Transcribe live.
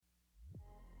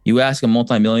You ask a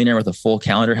multimillionaire with a full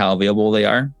calendar how available they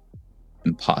are?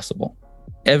 Impossible.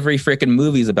 Every freaking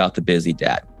movie is about the busy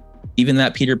dad. Even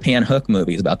that Peter Pan Hook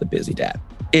movie is about the busy dad.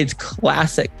 It's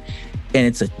classic, and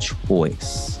it's a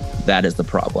choice. That is the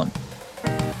problem.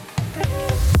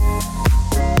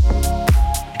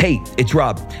 Hey, it's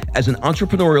Rob. As an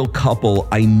entrepreneurial couple,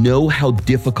 I know how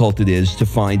difficult it is to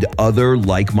find other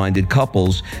like-minded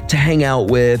couples to hang out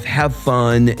with, have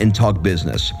fun, and talk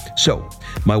business. So,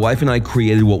 my wife and I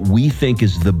created what we think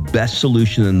is the best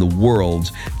solution in the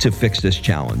world to fix this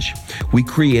challenge. We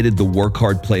created the Work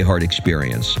Hard, Play Hard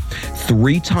experience.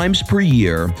 3 times per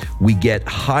year, we get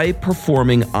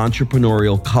high-performing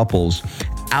entrepreneurial couples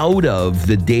out of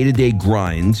the day-to-day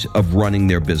grind of running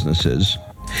their businesses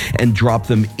and drop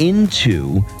them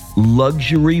into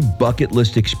luxury bucket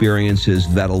list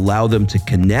experiences that allow them to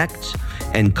connect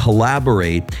and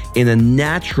collaborate in a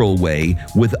natural way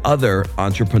with other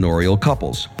entrepreneurial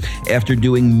couples. After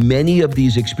doing many of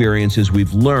these experiences,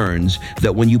 we've learned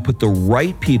that when you put the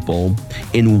right people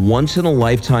in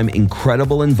once-in-a-lifetime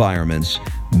incredible environments,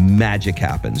 magic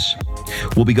happens.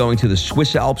 We'll be going to the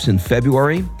Swiss Alps in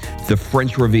February, the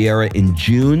French Riviera in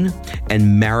June,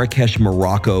 and Marrakesh,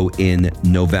 Morocco in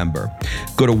November.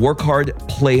 Go to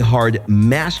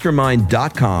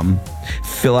workhardplayhardmastermind.com,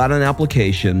 fill out an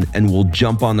application, and we'll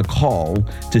jump on the call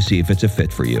to see if it's a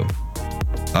fit for you.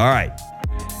 All right,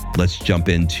 let's jump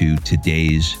into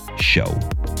today's show.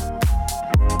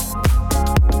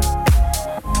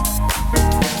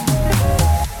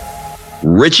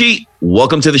 Richie,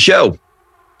 welcome to the show.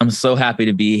 I'm so happy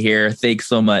to be here. Thanks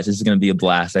so much. This is going to be a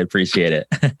blast. I appreciate it.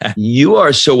 You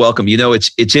are so welcome. You know,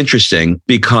 it's interesting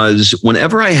because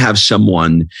whenever I have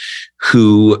someone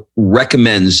who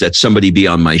recommends that somebody be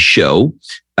on my show,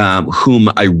 whom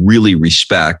I really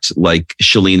respect, like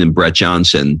Shalene and Brett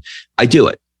Johnson, I do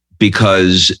it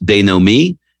because they know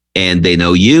me and they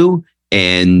know you,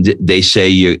 and they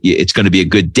say it's going to be a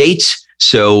good date.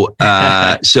 So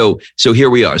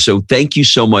here we are. So thank you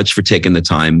so much for taking the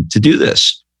time to do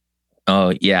this.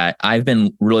 Oh, yeah. I've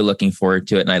been really looking forward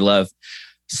to it. And I love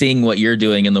seeing what you're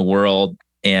doing in the world.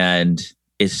 And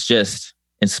it's just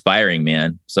inspiring,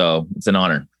 man. So it's an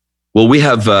honor. Well, we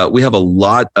have a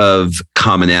lot of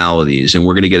commonalities, and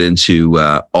we're going to get into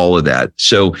all of that.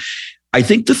 So I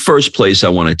think the first place I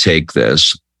want to take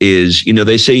this is, you know,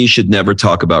 they say you should never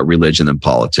talk about religion and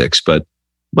politics, but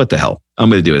what the hell? I'm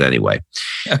going to do it anyway.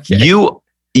 Okay.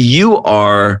 You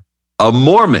are a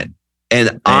Mormon,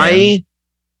 and I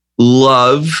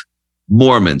love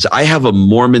Mormons. I have a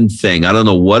Mormon thing. I don't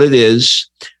know what it is.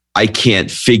 I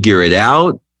can't figure it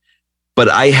out, but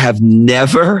I have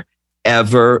never,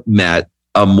 ever met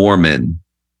a Mormon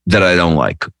that I don't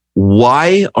like.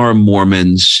 Why are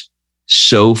Mormons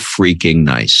so freaking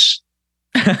nice?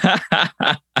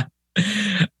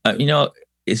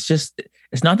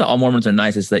 It's not that all Mormons are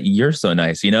nice. It's that you're so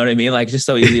nice. You know what I mean? Like, it's just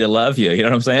so easy to love you. You know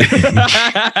what I'm saying?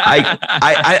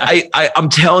 I'm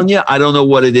telling you, I don't know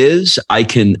what it is. I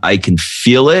can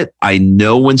feel it. I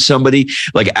know when somebody,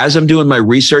 like, as I'm doing my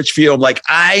research for you, I'm like,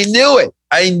 I knew it.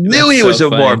 I knew he was a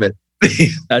Mormon.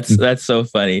 That's so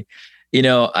funny. You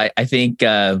know, I think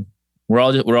we're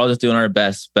all just doing our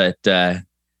best, but I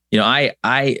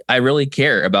really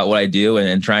care about what I do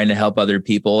and trying to help other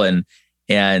people. And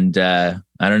I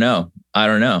don't know.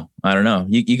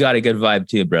 You got a good vibe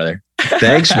too, brother.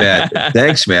 Thanks, man.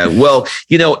 Well,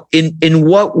 you know, in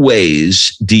what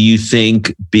ways do you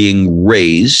think being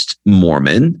raised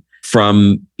Mormon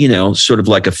from, you know, sort of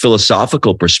like a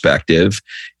philosophical perspective,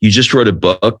 you just wrote a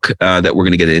book that we're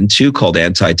going to get into called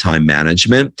Anti-Time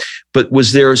Management. But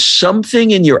was there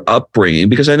something in your upbringing,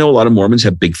 because I know a lot of Mormons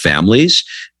have big families,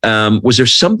 was there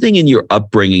something in your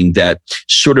upbringing that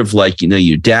sort of like, you know,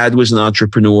 your dad was an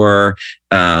entrepreneur,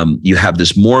 you have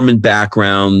this Mormon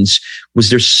background.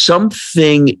 Was there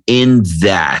something in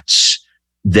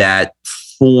that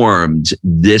formed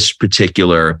this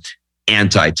particular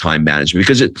anti-time management?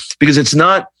 Because it's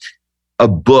not a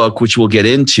book, which we'll get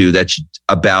into, that's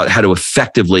about how to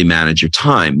effectively manage your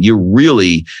time. You're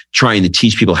really trying to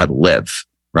teach people how to live,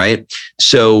 right?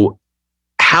 So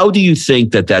how do you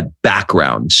think that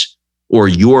background or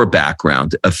your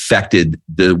background affected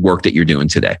the work that you're doing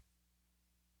today?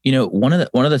 You know, one of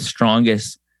the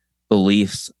strongest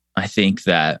beliefs I think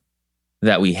that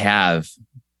we have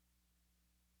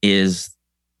is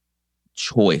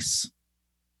choice.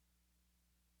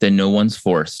 That no one's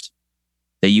forced,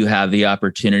 that you have the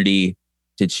opportunity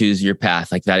to choose your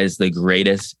path. Like, that is the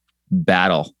greatest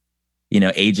battle, you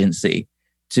know, agency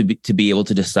to be able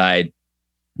to decide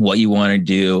what you want to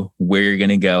do, where you're going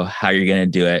to go, how you're going to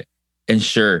do it. And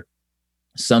sure,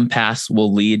 Some paths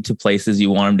will lead to places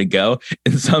you want them to go,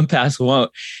 and some paths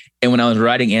won't. And when I was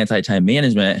writing anti-time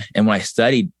management, and when I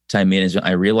studied time management,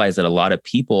 I realized that a lot of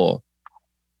people,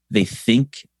 they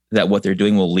think that what they're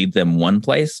doing will lead them one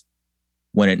place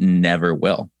when it never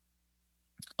will.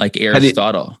 Like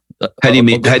Aristotle. How do you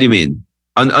mean?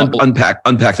 Unpack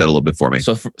that a little bit for me.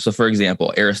 So for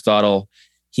example, Aristotle,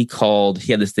 he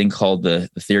had this thing called the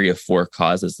theory of four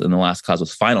causes, and the last cause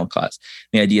was final cause.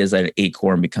 The idea is that an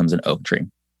acorn becomes an oak tree.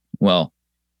 Well,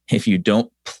 if you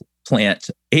don't plant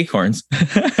acorns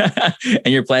and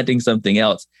you're planting something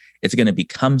else, it's going to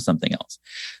become something else.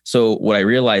 So what I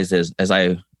realized is,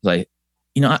 I'm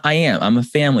a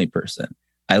family person.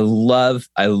 I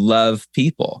love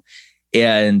people,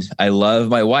 and I love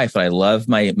my wife, and I love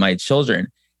my children.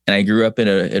 And I grew up in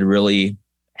a really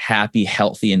happy,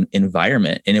 healthy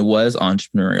environment. And it was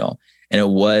entrepreneurial, and it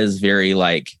was very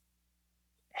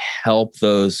help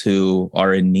those who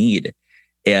are in need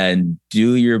and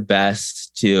do your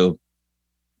best to,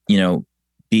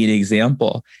 be an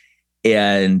example.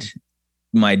 And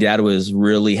my dad was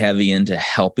really heavy into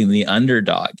helping the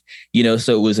underdog,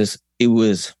 so it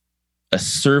was a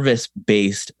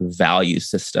service-based value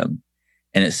system,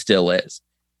 and it still is.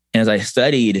 And as I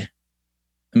studied,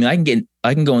 I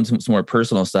can go into some more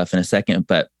personal stuff in a second,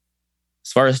 but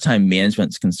as far as time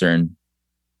management is concerned,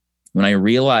 when I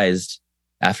realized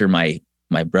after my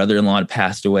brother-in-law had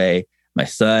passed away, my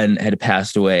son had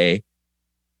passed away,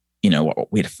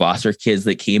 we had foster kids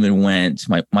that came and went.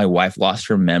 My wife lost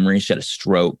her memory. She had a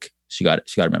stroke. She got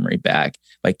her memory back.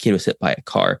 My kid was hit by a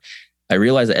car. I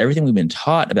realized that everything we've been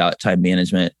taught about time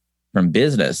management from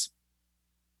business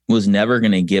was never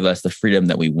going to give us the freedom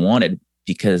that we wanted,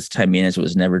 because time management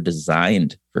was never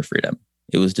designed for freedom.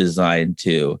 It was designed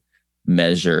to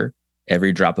measure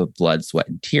every drop of blood, sweat,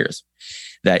 and tears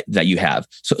that you have.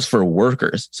 So it's for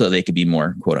workers, so they could be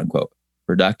more, quote unquote,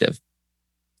 productive.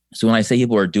 So when I say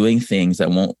people are doing things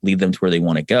that won't lead them to where they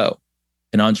want to go,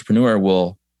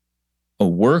 a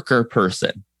worker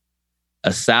person,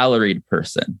 a salaried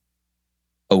person,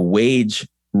 a wage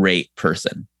rate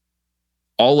person,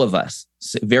 all of us,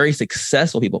 very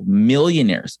successful people,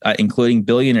 millionaires, including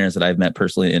billionaires that I've met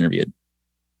personally and interviewed,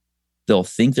 they'll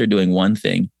think they're doing one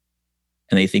thing,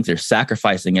 and they think they're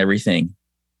sacrificing everything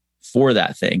for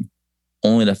that thing,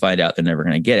 only to find out they're never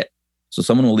going to get it. So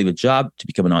someone will leave a job to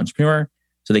become an entrepreneur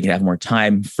so they can have more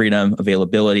time, freedom,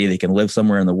 availability. They can live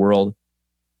somewhere in the world,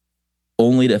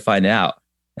 only to find out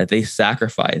that they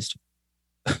sacrificed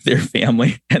their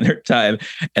family and their time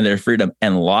and their freedom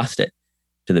and lost it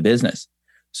to the business.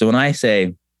 So when I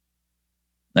say,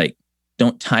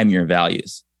 don't time your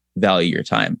values, value your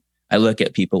time, I look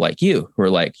at people like you who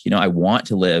are I want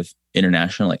to live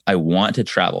internationally. I want to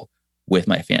travel with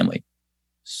my family.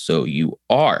 So you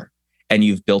are, and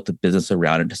you've built a business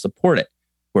around it to support it,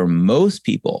 where most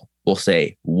people will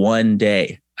say, one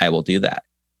day I will do that.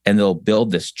 And they'll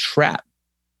build this trap.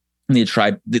 And they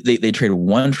trade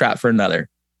one trap for another.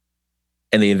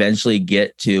 And they eventually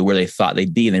get to where they thought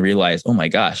they'd be. And they realize, oh my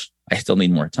gosh, I still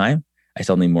need more time. I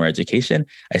still need more education.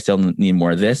 I still need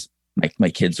more of this. My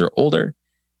kids are older.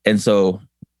 And so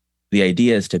the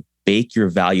idea is to bake your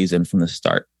values in from the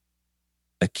start.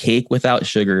 A cake without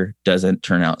sugar doesn't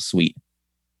turn out sweet.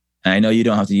 And I know you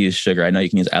don't have to use sugar. I know you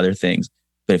can use other things.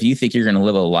 But if you think you're going to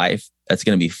live a life that's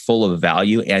going to be full of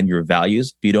value and your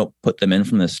values, if you don't put them in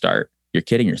from the start, you're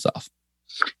kidding yourself.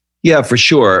 Yeah, for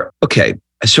sure. Okay.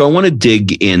 So I want to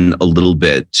dig in a little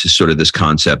bit to sort of this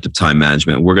concept of time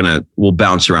management. We'll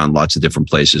bounce around lots of different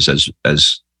places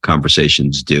as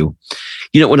conversations do.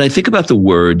 When I think about the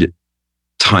word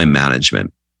time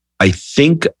management, I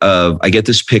get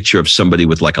this picture of somebody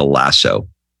with a lasso,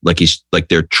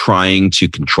 they're trying to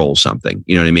control something.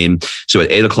 You know what I mean? So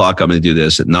at 8:00, I'm going to do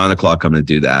this. At 9:00, I'm going to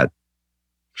do that.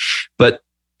 But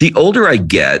the older I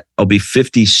get, I'll be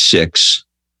 56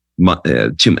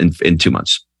 in 2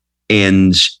 months.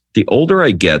 And the older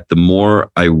I get, the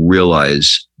more I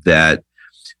realize that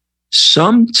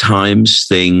sometimes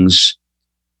things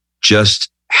just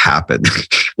happen.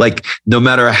 No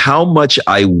matter how much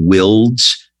I willed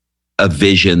a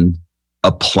vision,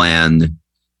 a plan,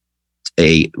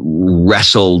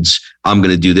 wrestled, I'm going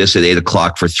to do this at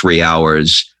 8:00 for 3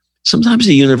 hours. Sometimes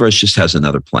the universe just has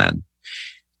another plan.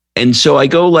 And so I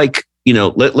go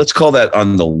let's call that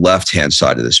on the left-hand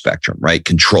side of the spectrum, right?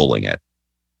 Controlling it.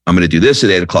 I'm going to do this at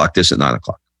 8:00, this at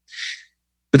 9:00.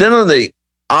 But then on the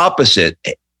opposite,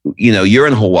 you're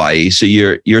in Hawaii, so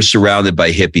you're surrounded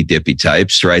by hippy dippy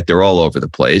types, right? They're all over the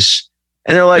place.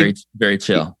 And they're very, very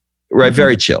chill. Right. Mm-hmm.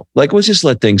 Very chill. We'll just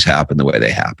let things happen the way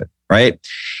they happen. Right.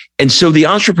 And so the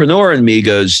entrepreneur in me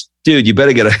goes, dude, you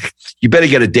better get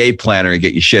a day planner and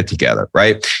get your shit together,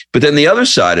 right? But then the other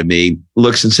side of me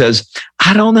looks and says,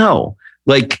 I don't know.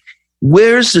 Like,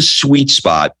 where's the sweet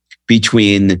spot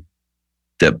between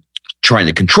the trying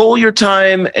to control your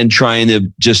time and trying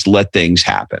to just let things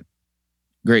happen?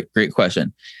 Great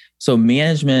question. So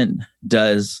management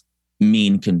does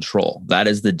mean control. That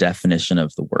is the definition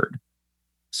of the word.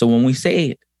 So when we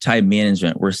say time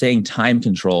management, we're saying time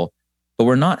control, but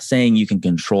we're not saying you can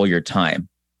control your time.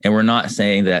 And we're not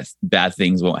saying that bad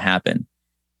things won't happen.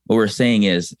 What we're saying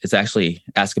is, it's actually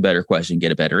ask a better question,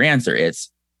 get a better answer.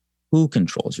 It's who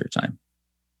controls your time.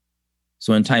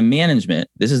 So in time management,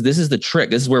 this is the trick.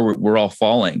 This is where we're all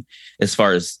falling as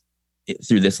far as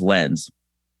through this lens.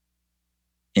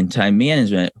 In time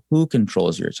management, who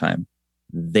controls your time?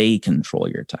 They control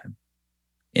your time.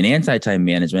 In anti-time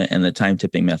management and the time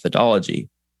tipping methodology,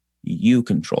 you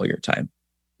control your time.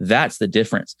 That's the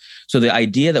difference. So the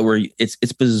idea that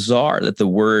it's bizarre that the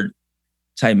word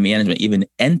time management even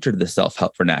entered the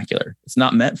self-help vernacular. It's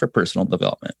not meant for personal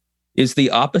development. It's the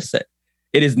opposite.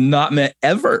 It is not meant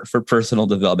ever for personal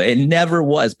development. It never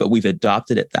was, but we've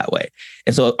adopted it that way.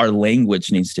 And so our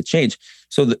language needs to change.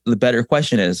 So the better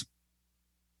question is,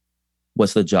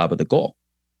 what's the job of the goal?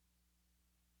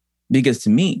 Because to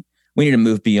me, we need to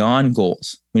move beyond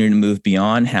goals. We need to move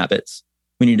beyond habits.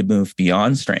 We need to move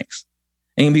beyond strengths.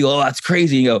 And you can be, oh, that's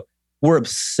crazy. You go, we're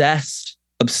obsessed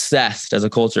as a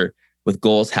culture with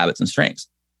goals, habits, and strengths.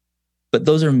 But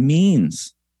those are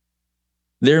means.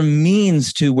 They're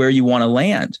means to where you want to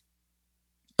land.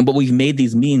 But we've made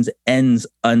these means ends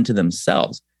unto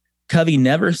themselves. Covey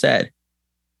never said,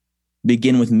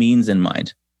 begin with means in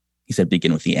mind. He said,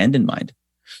 begin with the end in mind.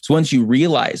 So once you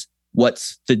realize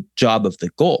what's the job of the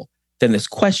goal, then this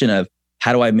question of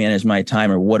how do I manage my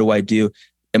time, or what do I do?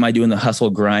 Am I doing the hustle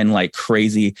grind like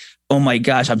crazy? Oh my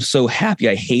gosh, I'm so happy.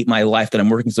 I hate my life that I'm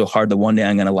working so hard that one day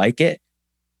I'm going to like it.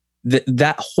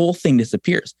 That whole thing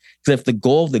disappears. Because if the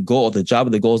job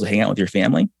of the goal is to hang out with your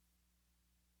family,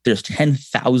 there's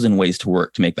 10,000 ways to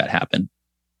work to make that happen.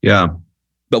 Yeah.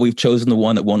 But we've chosen the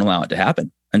one that won't allow it to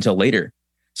happen until later.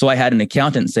 So I had an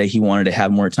accountant say he wanted to have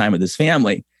more time with his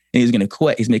family and he was going to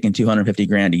quit. He's making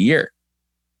 $250,000 a year.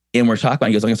 And we're talking about,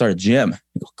 he goes, I'm going to start a gym.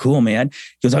 I go, cool, man.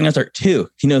 He goes, I'm going to start 2.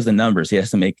 He knows the numbers. He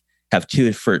has to have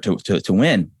 2 to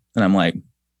win. And I'm like,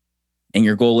 and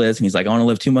your goal is, and he's like, I want to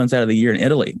live 2 months out of the year in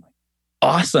Italy.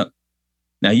 Awesome.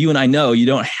 Now you and I know you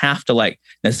don't have to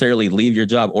necessarily leave your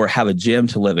job or have a gym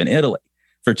to live in Italy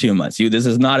for 2 months. This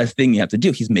is not a thing you have to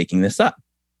do. He's making this up.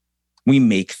 We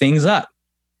make things up.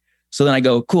 So then I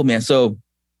go, cool, man. So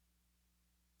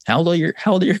how old are your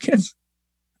kids?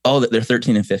 Oh, they're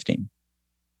 13 and 15.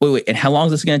 Wait. And how long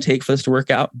is this going to take for this to work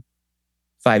out?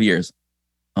 5 years.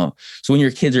 Oh, so when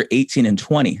your kids are 18 and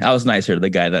 20, I was nicer to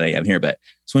the guy that I am here, but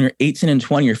so when you're 18 and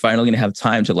 20, you're finally going to have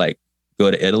time to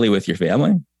go to Italy with your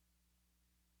family. And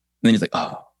then he's like,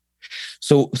 oh,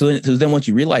 so then once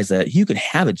you realize that you could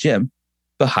have a gym,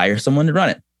 but hire someone to run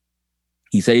it.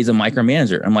 He said he's a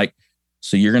micromanager. I'm like,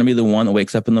 so you're going to be the one that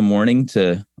wakes up in the morning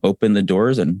to open the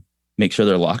doors and make sure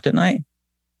they're locked at night?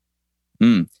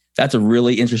 That's a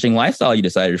really interesting lifestyle you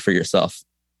decided for yourself.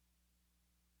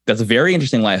 That's a very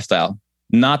interesting lifestyle.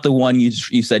 Not the one you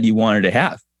said you wanted to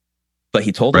have. But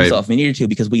he told himself he needed to,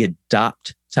 because we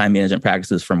adopt time management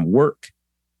practices from work.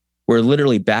 Where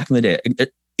literally back in the day,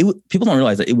 people don't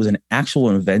realize that it was an actual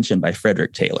invention by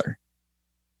Frederick Taylor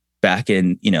back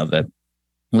in the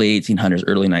late 1800s,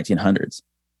 early 1900s.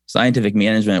 Scientific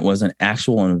management was an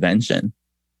actual invention.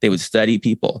 They would study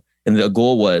people. And the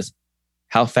goal was,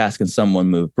 how fast can someone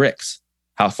move bricks?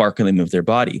 How far can they move their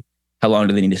body? How long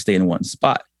do they need to stay in one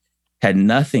spot? Had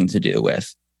nothing to do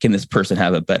with, can this person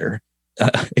have a better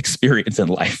experience in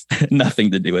life?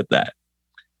 Nothing to do with that.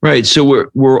 Right. So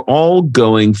we're all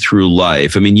going through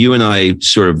life. I mean, you and I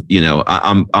sort of,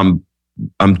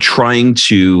 I'm trying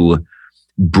to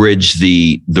bridge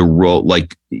the role.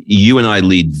 Like, you and I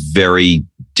lead very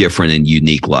different and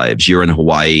unique lives. You're in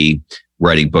Hawaii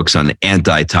writing books on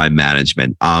anti-time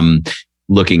management. I'm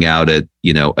looking out at,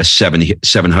 a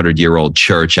 700-year-old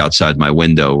church outside my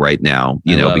window right now,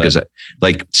 because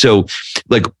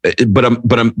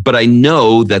but I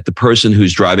know that the person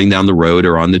who's driving down the road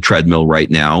or on the treadmill right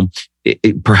now,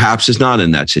 it perhaps is not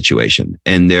in that situation.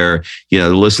 And they're,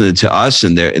 listening to us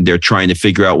and they're trying to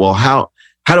figure out, well, how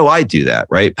do I do that?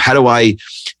 Right. How do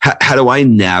I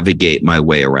navigate my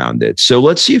way around it? So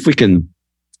let's see if we can,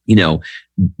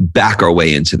 back our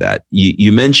way into that.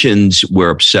 You mentioned we're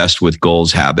obsessed with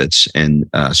goals, habits, and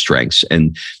strengths.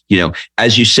 And,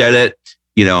 as you said it,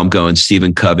 I'm going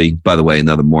Stephen Covey, by the way,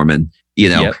 another Mormon,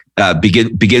 Yep.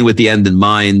 begin with the end in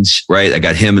mind, right? I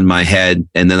got him in my head.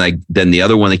 And then the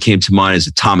other one that came to mind is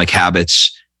Atomic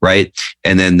Habits, right?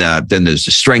 And then there's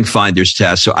the Strength Finders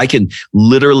test. So I can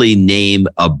literally name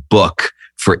a book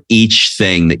for each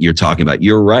thing that you're talking about.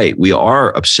 You're right. We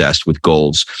are obsessed with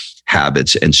goals,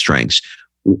 habits, and strengths.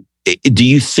 Do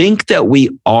you think that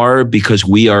we are because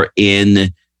we are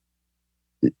in,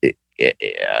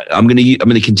 I'm going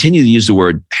to continue to use the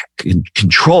word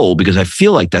control because I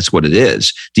feel like that's what it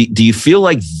is. Do you feel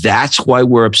like that's why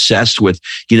we're obsessed with,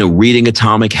 reading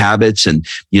Atomic Habits and,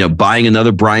 buying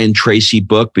another Brian Tracy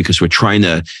book because we're trying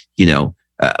to,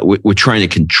 we're trying to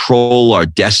control our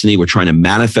destiny. We're trying to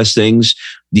manifest things.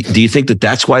 Do you think that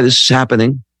that's why this is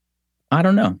happening? I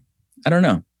don't know.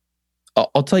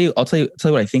 I'll tell you what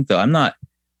I think though.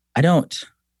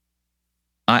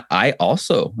 I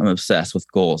also am obsessed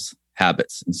with goals,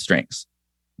 habits, and strengths.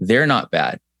 They're not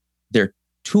bad. They're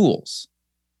tools.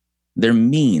 They're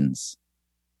means.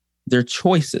 They're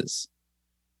choices.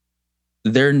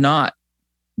 They're not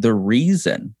the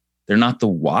reason. They're not the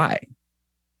why.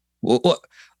 Well,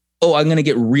 I'm going to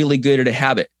get really good at a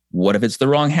habit. What if it's the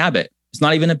wrong habit? It's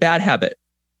not even a bad habit.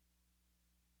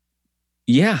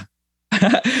 Yeah.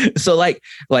 So like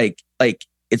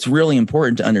it's really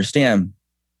important to understand,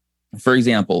 for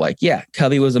example,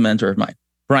 Covey was a mentor of mine.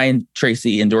 Brian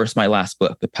Tracy endorsed my last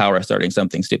book, The Power of Starting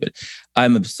Something Stupid.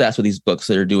 I'm obsessed with these books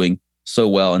that are doing so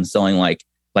well and selling like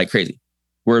crazy.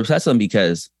 We're obsessed with them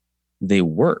because they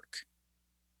work.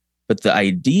 But the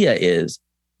idea is,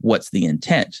 what's the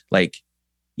intent? Like,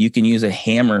 you can use a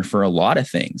hammer for a lot of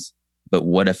things, but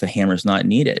what if a hammer's not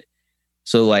needed?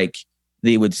 So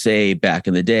they would say back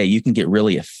in the day, you can get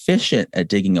really efficient at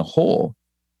digging a hole,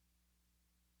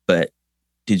 but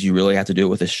did you really have to do it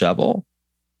with a shovel?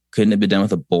 Couldn't it be done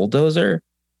with a bulldozer?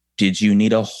 Did you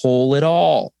need a hole at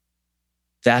all?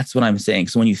 That's what I'm saying.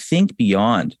 So when you think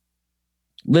beyond,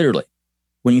 literally,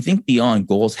 when you think beyond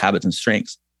goals, habits, and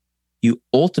strengths, you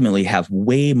ultimately have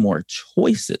way more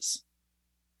choices.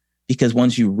 Because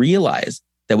once you realize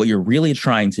that what you're really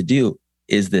trying to do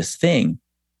is this thing,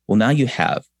 well, now you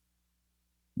have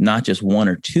not just one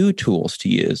or two tools to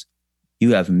use,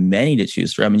 you have many to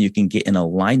choose from, and you can get in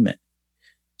alignment.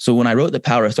 So when I wrote The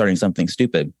Power of Starting Something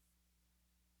Stupid,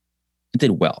 it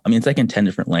did well. I mean, it's in 10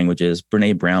 different languages.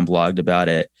 Brene Brown blogged about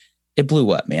it. It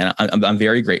blew up, man. I'm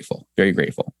very grateful, very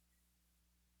grateful.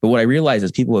 But what I realized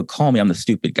is people would call me, I'm the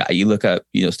stupid guy. You look up,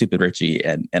 stupid Richie,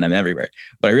 and I'm everywhere.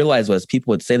 What I realized was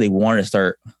people would say they wanted to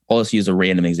start, I'll just use a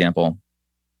random example.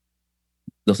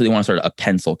 They'll say they want to start a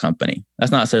pencil company.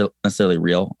 That's not necessarily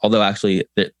real, although actually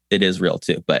it is real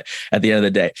too. But at the end of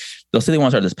the day, they'll say they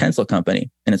want to start this pencil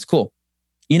company, and it's cool.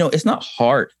 It's not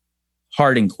hard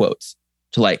in quotes,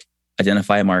 to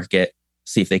identify a market,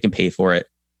 see if they can pay for it,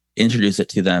 introduce it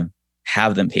to them,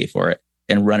 have them pay for it,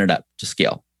 and run it up to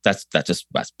scale. That's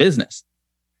business.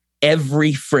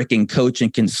 Every freaking coach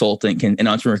and consultant and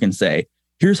entrepreneur can say,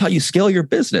 here's how you scale your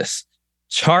business.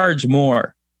 Charge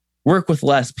more. Work with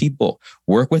less people.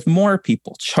 Work with more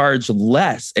people. Charge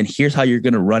less. And here's how you're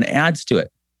going to run ads to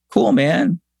it. Cool,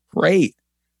 man. Great.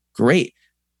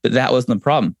 But that wasn't the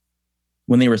problem.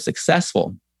 When they were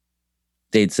successful,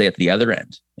 they'd say at the other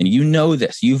end, and you know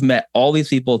this, you've met all these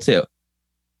people too.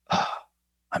 Oh,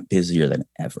 I'm busier than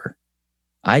ever.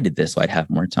 I did this so I'd have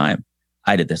more time.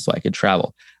 I did this so I could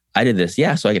travel. I did this,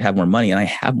 so I could have more money, and I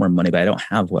have more money, but I don't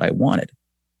have what I wanted.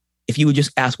 If you would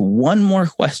just ask one more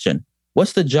question,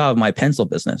 what's the job of my pencil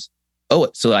business?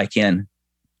 Oh, so I can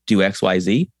do X, Y,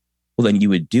 Z? Well, then you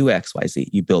would do X, Y, Z.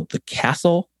 You build the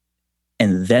castle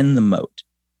and then the moat.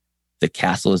 The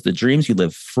castle is the dreams. You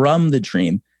live from the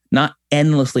dream, not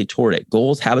endlessly toward it.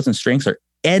 Goals, habits, and strengths are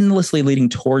endlessly leading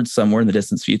towards somewhere in the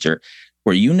distant future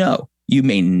where you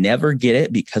may never get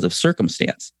it because of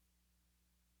circumstance.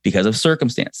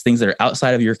 Things that are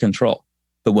outside of your control.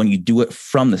 But when you do it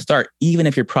from the start, even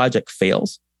if your project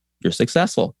fails, you're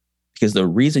successful because the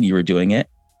reason you were doing it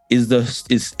is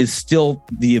still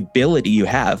the ability you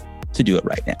have to do it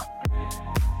right now.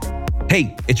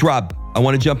 Hey, it's Rob. I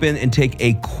want to jump in and take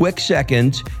a quick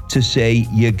second to say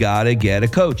you gotta get a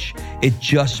coach. It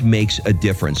just makes a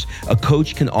difference. A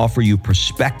coach can offer you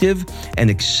perspective and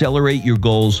accelerate your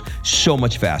goals so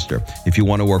much faster. If you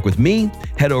want to work with me,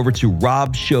 head over to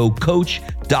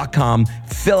robshowcoach.com,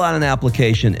 fill out an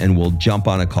application, and we'll jump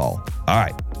on a call. All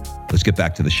right, let's get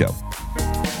back to the show.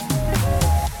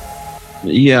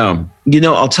 Yeah,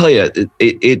 I'll tell you,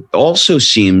 it also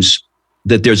seems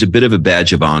that there's a bit of a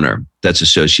badge of honor that's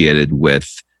associated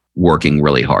with working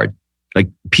really hard. Like,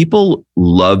 people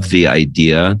love the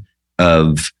idea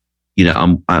of,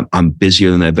 I'm busier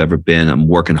than I've ever been. I'm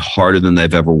working harder than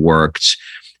I've ever worked.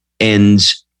 And,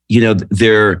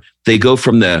 they go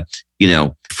from the,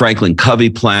 Franklin Covey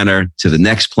planner to the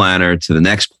next planner to the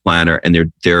next planner.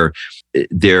 And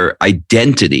their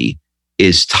identity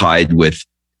is tied with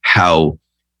how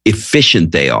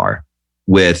efficient they are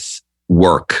with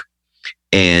work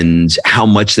and how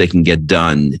much they can get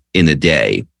done in a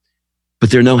day,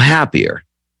 but they're no happier.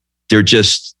 They're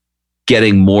just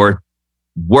getting more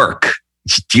work.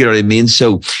 Do you know what I mean?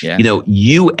 So,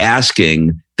 you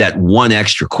asking that one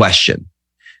extra question.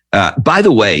 By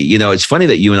the way, it's funny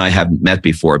that you and I haven't met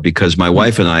before, because my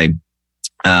wife and I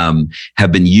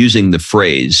have been using the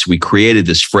phrase. We created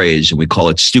this phrase and we call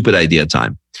it stupid idea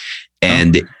time.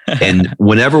 And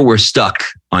whenever we're stuck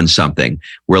on something,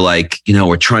 we're like,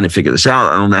 we're trying to figure this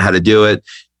out. I don't know how to do it.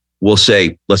 We'll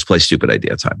say, let's play stupid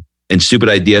idea time. And stupid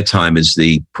idea time is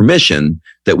the permission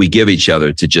that we give each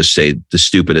other to just say the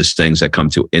stupidest things that come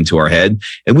into our head.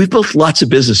 And we've built lots of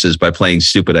businesses by playing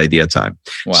stupid idea time.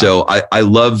 Wow. So I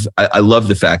love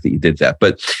the fact that you did that.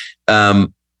 But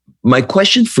my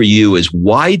question for you is,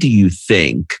 why do you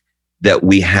think that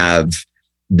we have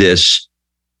this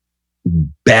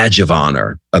badge of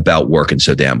honor about working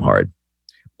so damn hard?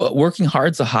 Well, working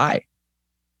hard's a high.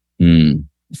 It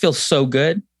feels so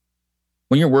good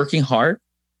when you're working hard.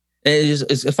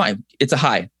 It's fine. It's a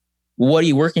high. What are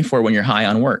you working for when you're high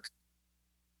on work?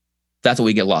 That's what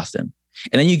we get lost in.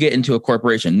 And then you get into a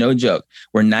corporation, no joke,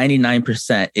 where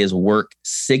 99% is work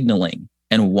signaling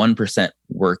and 1%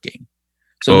 working.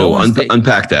 So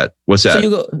unpack that. What's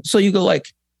that? So you go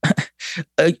like,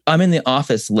 I'm in the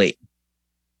office late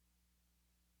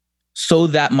so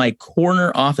that my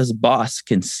corner office boss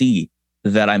can see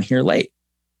that I'm here late.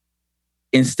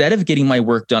 Instead of getting my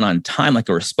work done on time like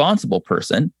a responsible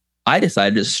person, I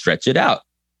decided to stretch it out.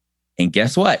 And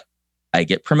guess what? I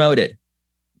get promoted.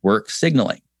 Work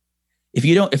signaling. If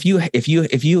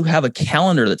you have a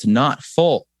calendar that's not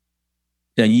full,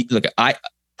 then I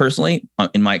personally,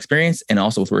 in my experience, and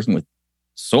also with working with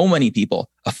so many people,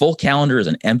 a full calendar is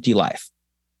an empty life.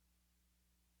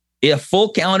 A full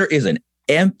calendar is an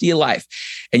empty life.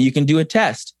 And you can do a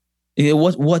test.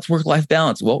 What's work-life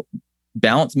balance? Well,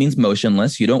 balance means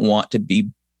motionless. You don't want to be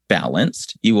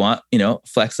balanced. You want,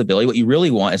 flexibility. What you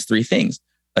really want is three things: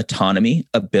 autonomy,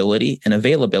 ability, and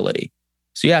availability.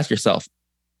 So you ask yourself,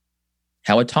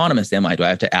 how autonomous am I? Do I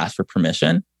have to ask for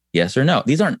permission? Yes or no?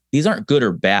 These aren't good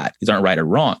or bad. These aren't right or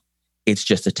wrong. It's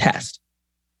just a test.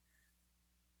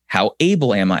 How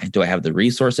able am I? Do I have the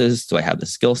resources? Do I have the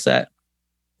skill set?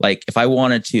 Like if I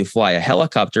wanted to fly a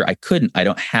helicopter, I couldn't. I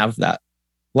don't have that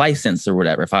license or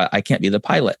whatever. If I can't be the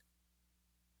pilot,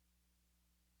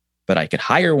 but I could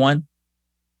hire one.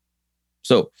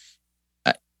 So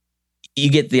you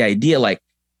get the idea, like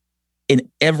in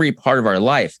every part of our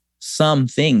life, some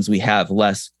things we have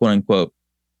less, quote unquote,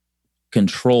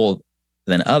 control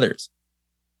than others.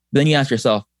 Then you ask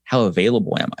yourself, how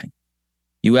available am I?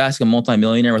 You ask a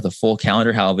multimillionaire with a full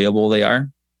calendar how available they are?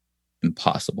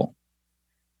 Impossible.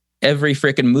 Every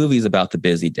freaking movie is about the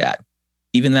busy dad.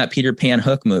 Even that Peter Pan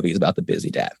Hook movie is about the busy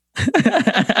dad.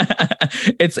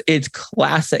 It's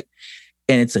classic.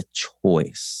 And it's a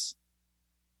choice.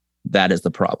 That is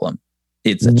the problem.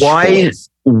 It's a choice.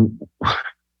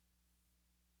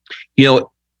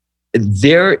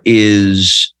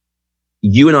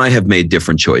 You and I have made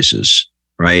different choices,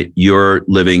 right? You're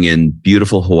living in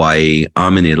beautiful Hawaii.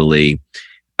 I'm in Italy.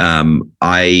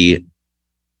 I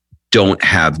don't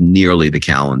have nearly the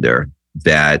calendar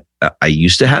that I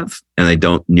used to have. And I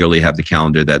don't nearly have the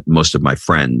calendar that most of my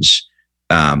friends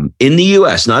in the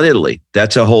US, not Italy.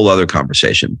 That's a whole other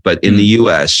conversation. But in the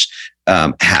US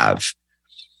have.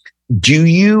 Do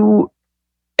you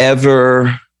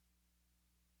ever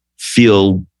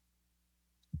feel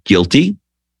guilty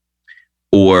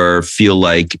or feel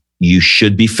like you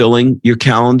should be filling your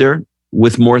calendar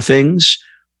with more things?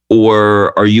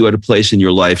 Or are you at a place in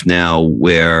your life now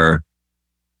where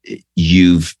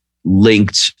you've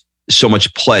linked so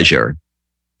much pleasure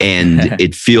and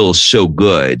it feels so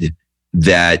good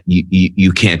that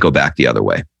you can't go back the other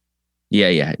way?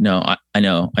 Yeah. No, I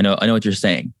know what you're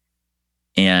saying.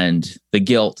 And the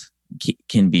guilt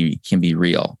can be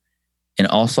real. And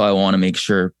also I want to make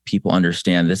sure people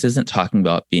understand this isn't talking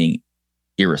about being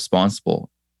irresponsible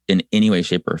in any way,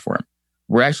 shape, or form.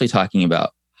 We're actually talking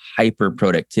about hyper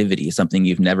productivity, something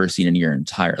you've never seen in your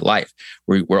entire life,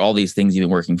 where all these things you've been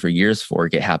working for years for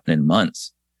happen in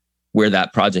months, where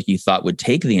that project you thought would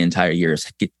take the entire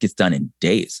years gets done in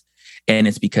days. And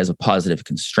it's because of positive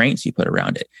constraints you put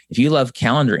around it. If you love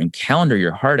calendar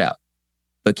your heart out,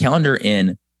 but calendar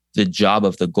in the job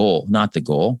of the goal, not the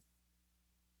goal.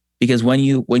 Because when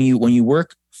you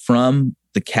work from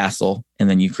the castle and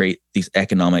then you create these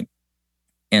economic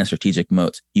and strategic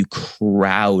moats. You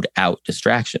crowd out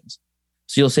distractions.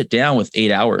 So you'll sit down with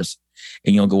 8 hours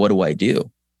and you'll go, what do I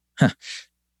do?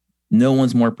 No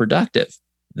one's more productive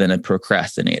than a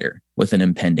procrastinator with an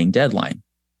impending deadline.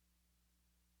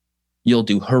 You'll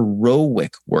do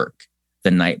heroic work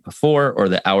the night before or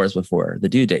the hours before the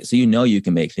due date. So you know you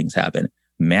can make things happen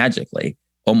magically,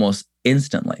 almost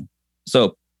instantly.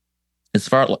 So as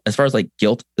far as like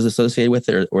guilt is associated with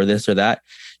it or this or that,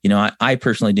 I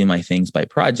personally do my things by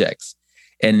projects.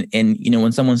 And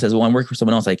when someone says, well, I'm working for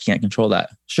someone else, I can't control that.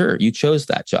 Sure, you chose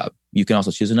that job. You can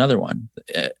also choose another one.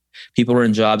 People are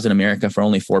in jobs in America for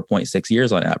only 4.6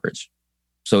 years on average.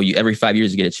 So every 5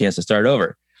 years, you get a chance to start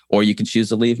over, or you can choose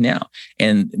to leave now.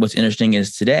 And what's interesting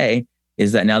is today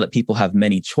is that now that people have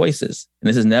many choices, and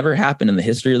this has never happened in the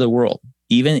history of the world,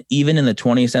 even in the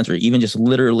 20th century, even just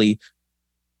literally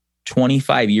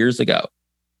 25 years ago,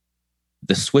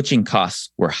 the switching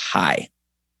costs were high.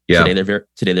 Yeah.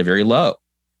 Today they're very low.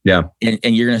 Yeah. And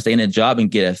you're going to stay in a job and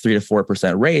get a 3 to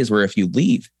 4% raise, where if you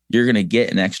leave, you're going to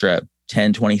get an extra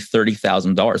 $10, $20,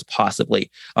 $30,000 possibly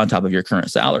on top of your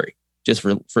current salary just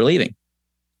for leaving.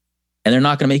 And they're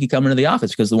not going to make you come into the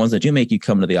office, because the ones that do make you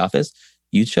come to the office,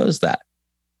 you chose that.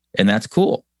 And that's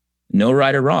cool. No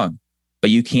right or wrong.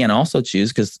 But you can also choose,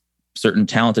 because certain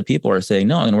talented people are saying,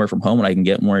 no, I'm going to work from home and I can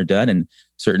get more done. And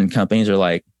certain companies are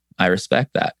like, I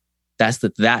respect that. That's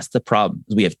the problem.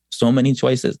 We have so many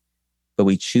choices, but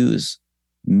we choose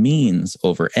means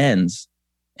over ends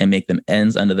and make them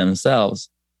ends unto themselves.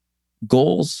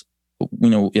 Goals,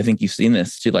 I think you've seen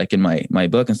this too, like in my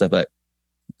book and stuff, but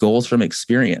goals from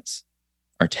experience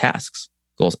are tasks.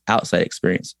 Goals outside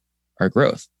experience are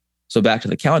growth. So back to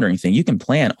the calendaring thing, you can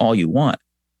plan all you want,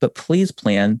 but please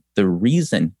plan the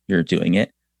reason you're doing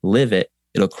it, live it.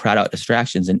 It'll crowd out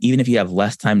distractions. And even if you have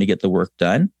less time to get the work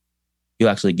done, you'll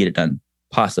actually get it done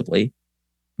possibly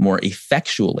more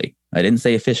effectually. I didn't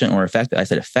say efficient or effective. I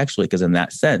said effectually, because in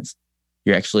that sense,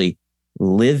 you're actually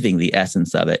living the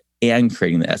essence of it and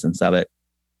creating the essence of it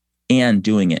and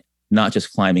doing it, not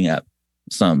just climbing up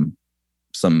some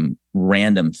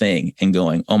random thing and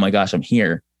going, oh my gosh, I'm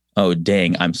here. Oh,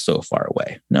 dang, I'm so far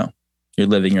away. No, you're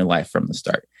living your life from the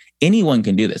start. Anyone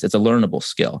can do this. It's a learnable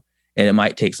skill, and it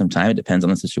might take some time. It depends on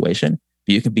the situation,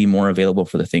 but you can be more available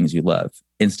for the things you love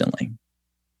instantly.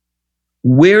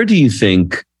 Where do you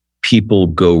think people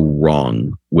go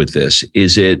wrong with this?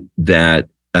 Is it that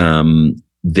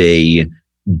they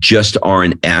just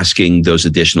aren't asking those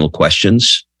additional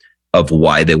questions of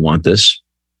why they want this?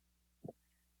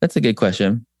 That's a good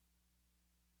question.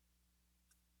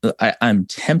 I'm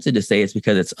tempted to say it's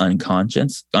because it's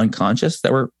unconscious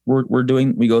that we're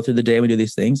doing. We go through the day, we do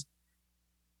these things,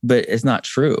 but it's not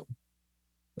true.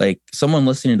 Like, someone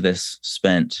listening to this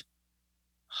spent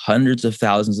hundreds of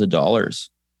thousands of dollars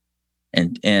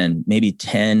and maybe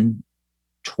 10,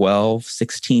 12,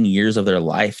 16 years of their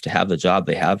life to have the job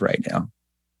they have right now.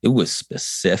 It was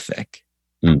specific.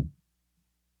 Mm.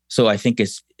 So I think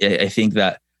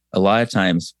that a lot of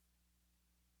times,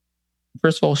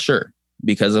 first of all, sure,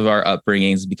 because of our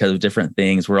upbringings, because of different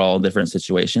things, we're all in different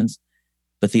situations.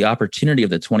 But the opportunity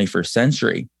of the 21st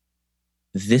century,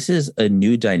 this is a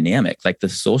new dynamic. Like, the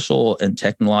social and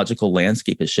technological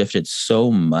landscape has shifted so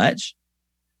much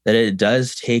that it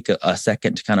does take a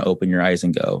second to kind of open your eyes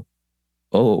and go,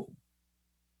 oh,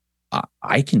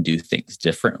 I can do things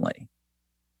differently.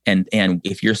 And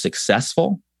if you're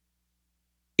successful,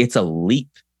 it's a leap,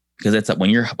 because it's when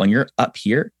you're up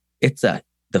here,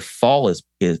 the fall is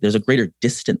there's a greater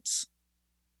distance.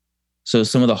 So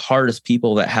some of the hardest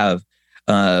people that have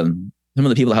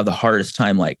the hardest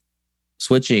time, like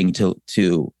switching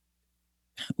to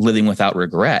living without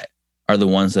regret, are the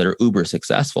ones that are uber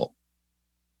successful,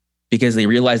 because they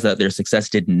realize that their success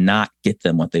did not get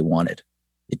them what they wanted.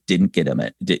 It didn't get them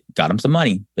it. It got them some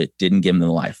money, but it didn't give them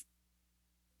the life.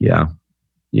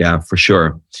 Yeah, for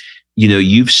sure.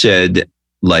 You've said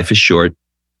life is short.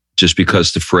 Just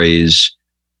because the phrase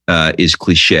is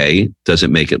cliche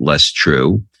doesn't make it less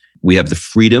true. We have the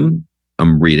freedom,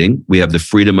 I'm reading, we have the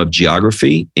freedom of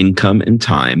geography, income, and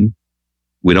time.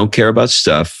 We don't care about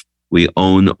stuff. We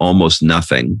own almost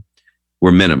nothing.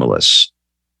 We're minimalists.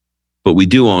 But we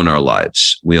do own our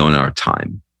lives. We own our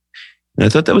time. And I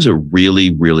thought that was a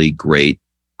really, really great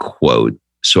quote.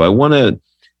 So I want to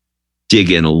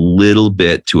dig in a little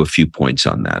bit to a few points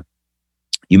on that.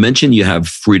 You mentioned you have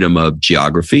freedom of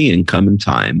geography, income, and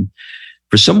time.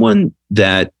 For someone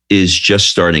that is just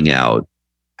starting out,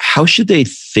 how should they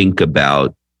think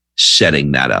about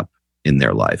setting that up in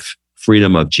their life?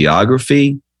 Freedom of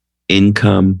geography,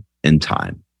 income, and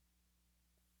time.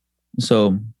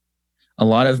 So a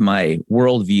lot of my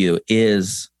worldview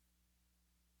is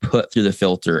put through the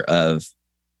filter of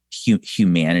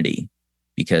humanity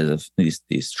because of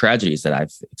these tragedies that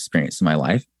I've experienced in my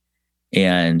life,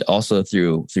 and also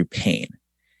through pain.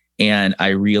 And I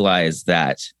realized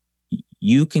that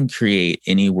you can create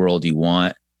any world you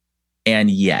want,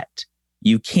 and yet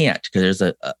you can't, because there's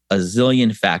a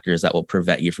zillion factors that will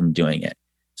prevent you from doing it.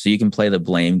 So you can play the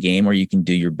blame game, or you can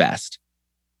do your best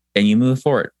and you move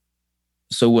forward.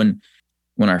 So when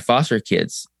our foster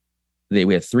kids,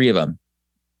 we had 3 of them,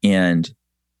 and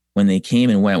when they came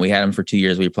and went, we had them for 2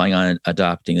 years. We were planning on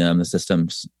adopting them. The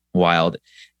system's wild.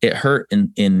 It hurt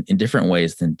in different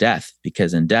ways than death,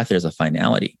 because in death, there's a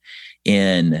finality.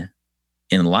 In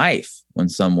life, when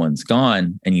someone's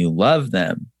gone and you love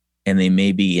them and they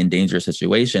may be in dangerous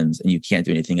situations and you can't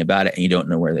do anything about it and you don't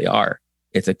know where they are,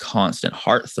 it's a constant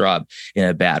heartthrob in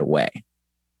a bad way.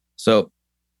 So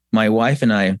my wife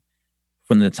and I,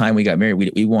 from the time we got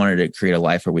married, we wanted to create a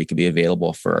life where we could be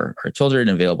available for our children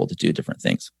and available to do different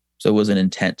things. So it was an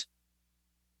intent.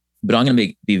 But I'm going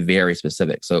to be very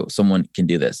specific so someone can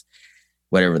do this,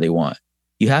 whatever they want.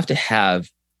 You have to have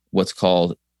what's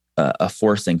called a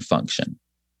forcing function,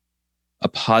 a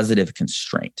positive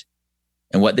constraint.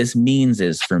 And what this means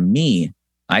is, for me,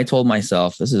 I told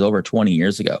myself, this is over 20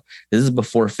 years ago. This is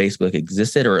before Facebook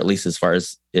existed, or at least as far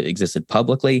as it existed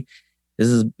publicly. This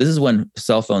is when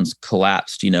cell phones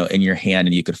collapsed, in your hand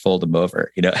and you could fold them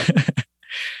over,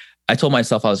 I told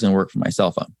myself I was going to work for my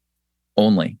cell phone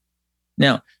only.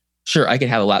 Now, sure, I could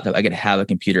have a laptop, I could have a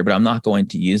computer, but I'm not going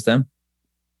to use them.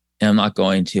 And I'm not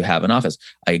going to have an office.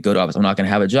 I go to office. I'm not going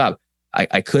to have a job.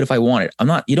 I could if I wanted. I'm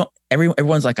not,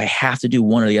 everyone's like, I have to do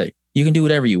one or the other. You can do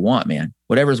whatever you want, man.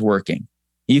 Whatever's working.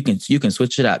 You can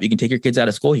switch it up. You can take your kids out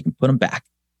of school. You can put them back.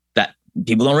 That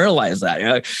people don't realize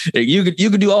that. You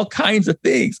could do all kinds of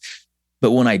things.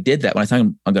 But when I did that, when I thought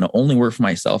I'm going to only work for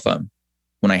my cell phone,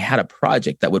 when I had a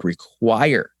project that would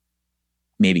require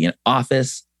maybe an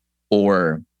office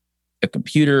or a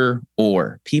computer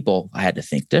or people, I had to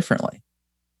think differently.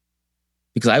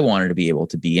 Because I wanted to be able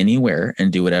to be anywhere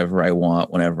and do whatever I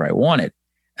want, whenever I wanted.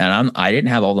 And I didn't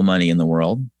have all the money in the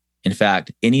world. In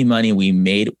fact, any money we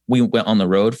made, we went on the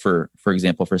road for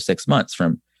example, for 6 months.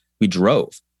 We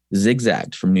drove,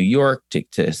 zigzagged from New York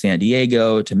to San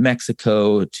Diego, to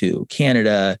Mexico, to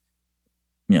Canada,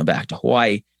 back to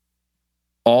Hawaii.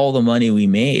 All the money we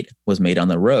made was made on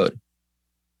the road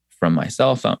from my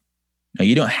cell phone. Now,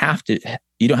 you don't have to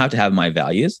have my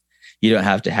values. You don't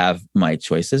have to have my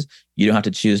choices. You don't have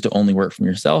to choose to only work from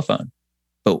your cell phone.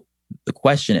 But the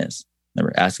question is,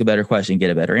 remember, ask a better question, get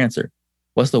a better answer.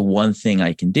 What's the one thing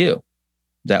I can do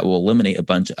that will eliminate a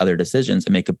bunch of other decisions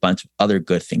and make a bunch of other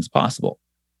good things possible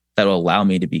that will allow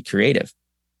me to be creative?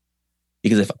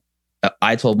 Because if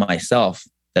I told myself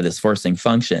that this forcing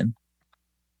function,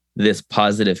 this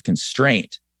positive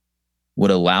constraint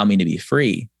would allow me to be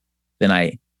free, then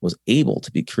I was able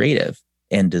to be creative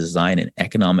and design an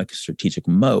economic strategic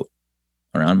moat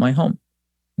around my home,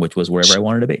 which was wherever I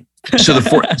wanted to be. So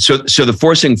the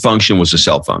forcing function was a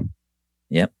cell phone.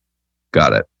 Yep.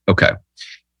 Got it. Okay.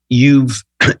 You've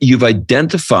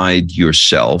identified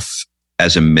yourself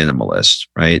as a minimalist,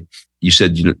 right? You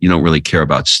said you don't really care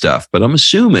about stuff, but I'm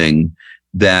assuming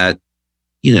that,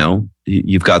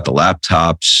 you've got the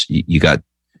laptops, you got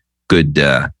good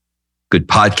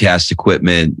podcast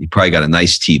equipment, you probably got a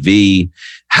nice TV.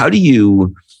 How do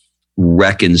you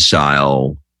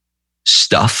reconcile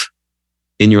stuff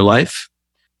in your life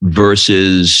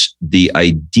versus the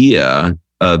idea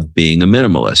of being a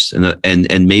minimalist?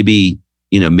 And maybe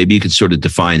you could sort of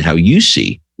define how you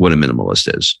see what a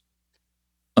minimalist is.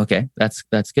 Okay, that's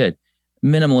good.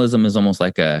 Minimalism is almost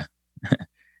like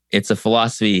it's a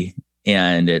philosophy,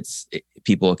 and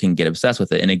people can get obsessed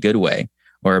with it in a good way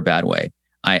or a bad way.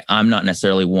 I'm not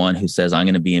necessarily one who says I'm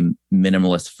going to be a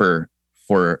minimalist for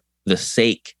the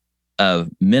sake of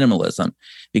minimalism,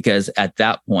 because at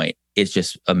that point, it's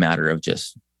just a matter of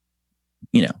just,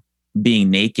 being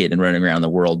naked and running around the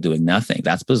world doing nothing.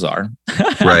 That's bizarre.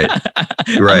 Right.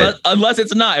 Right. Unless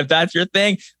it's not. If that's your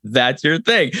thing, that's your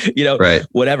thing, right.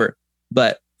 Whatever.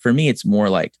 But for me, it's more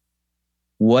like,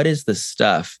 what is the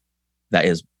stuff that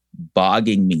is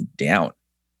bogging me down?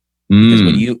 Because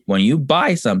when you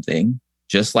buy something,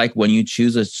 just like when you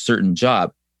choose a certain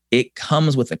job, it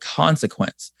comes with a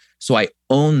consequence. So I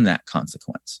own that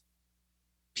consequence.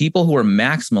 People who are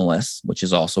maximalists, which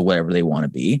is also whatever they want to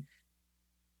be,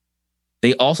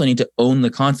 they also need to own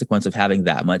the consequence of having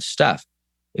that much stuff.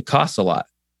 It costs a lot.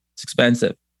 It's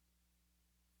expensive.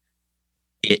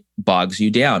 It bogs you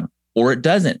down, or it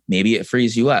doesn't. Maybe it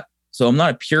frees you up. So I'm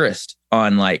not a purist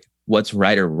on like what's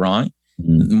right or wrong.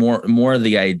 More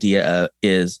the idea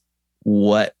is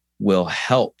what will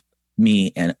help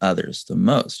me and others the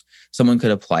most. Someone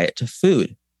could apply it to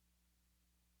food.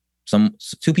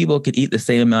 Two people could eat the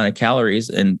same amount of calories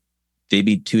and they'd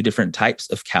be two different types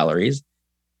of calories.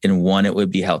 And one it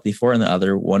would be healthy for and the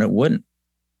other one it wouldn't.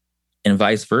 And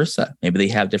vice versa. Maybe they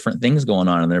have different things going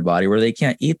on in their body where they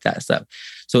can't eat that stuff.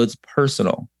 So it's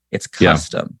personal. It's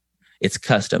custom. Yeah. It's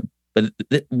custom. But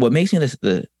what makes me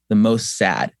the most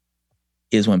sad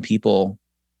is when people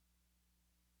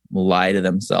lie to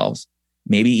themselves,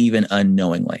 maybe even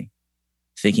unknowingly,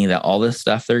 thinking that all this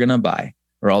stuff they're going to buy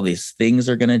or all these things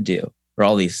they're going to do or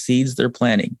all these seeds they're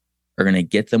planting are going to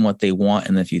get them what they want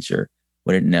in the future,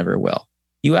 when it never will.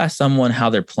 You ask someone how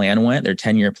their plan went, their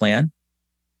 10-year plan,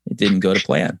 it didn't go to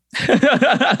plan.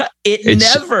 It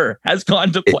never has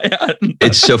gone to plan.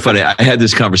 It's so funny. I had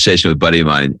this conversation with a buddy of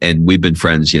mine, and we've been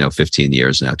friends, 15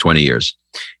 years now, 20 years.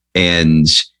 And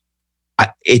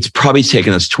it's probably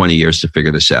taken us 20 years to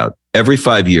figure this out. Every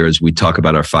 5 years, we talk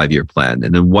about our 5-year plan.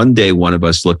 And then one day, one of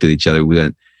us looked at each other. We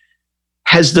went,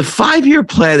 has the 5-year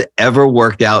plan ever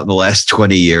worked out in the last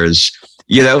 20 years?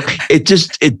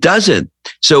 It doesn't.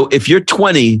 So if you're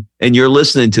 20 and you're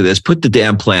listening to this, put the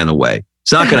damn plan away.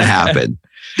 It's not going to happen.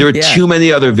 There are too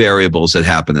many other variables that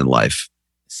happen in life.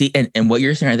 See, and what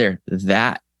you're saying right there,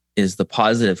 that is the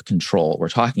positive control we're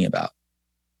talking about.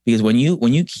 Because when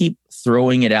you keep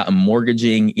throwing it out and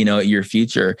mortgaging, your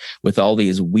future with all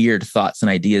these weird thoughts and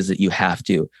ideas that you have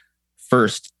to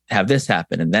first have this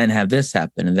happen and then have this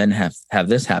happen and then have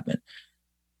this happen,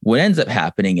 what ends up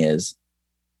happening is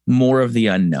more of the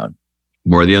unknown.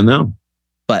 More of the unknown.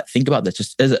 But think about this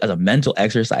just as a mental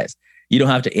exercise. You don't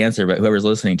have to answer, but whoever's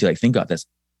listening to, think about this.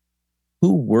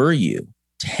 Who were you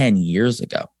 10 years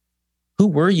ago? Who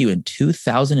were you in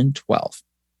 2012?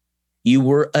 You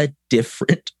were a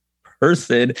different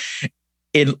person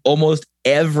in almost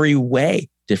every way.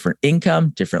 Different income,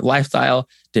 different lifestyle,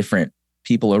 different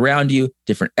people around you,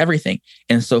 different everything.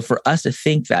 And so for us to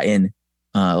think that in,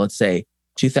 let's say,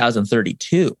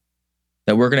 2032,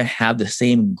 that we're going to have the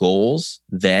same goals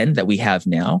then that we have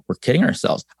now, we're kidding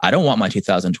ourselves. I don't want my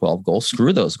 2012 goals.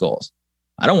 Screw those goals.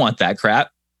 I don't want that crap.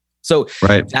 So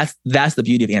that's the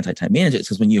beauty of anti-time management,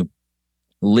 because when you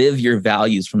live your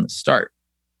values from the start,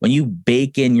 when you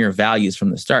bake in your values from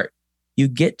the start, you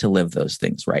get to live those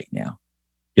things right now.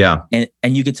 Yeah.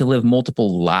 And you get to live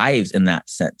multiple lives in that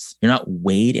sense. You're not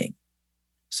waiting.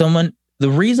 The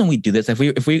reason we do this, if we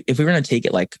were going to take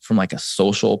it from a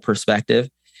social perspective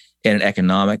and an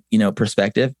economic,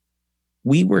 perspective,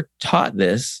 we were taught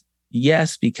this,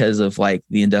 yes, because of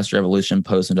the Industrial Revolution,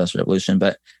 post-Industrial Revolution,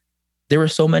 but there were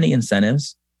so many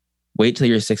incentives. Wait till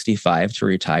you're 65 to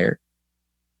retire.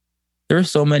 There are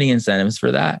so many incentives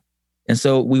for that. And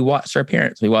so we watched our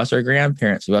parents, we watched our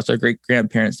grandparents, we watched our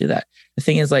great-grandparents do that. The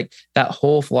thing is that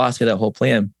whole philosophy, that whole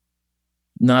plan,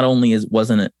 not only is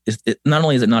it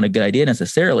not a good idea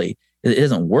necessarily, it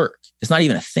doesn't work. It's not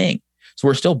even a thing. So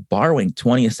we're still borrowing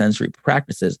 20th century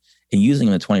practices and using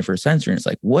them in the 21st century. And it's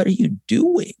what are you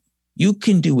doing? You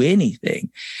can do anything.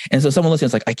 And so someone listening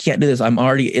is I can't do this. I'm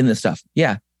already in this stuff.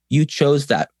 Yeah, you chose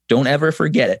that. Don't ever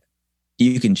forget it.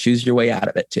 You can choose your way out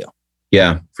of it too.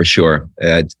 Yeah, for sure.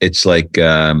 It's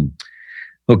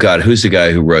oh God, who's the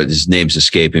guy who wrote, his name's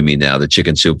escaping me now, the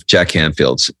Chicken Soup, Jack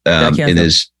Canfield's, in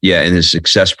his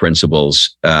success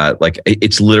principles,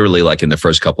 it's literally in the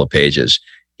first couple of pages.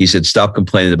 He said, stop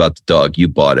complaining about the dog. You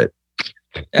bought it.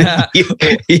 There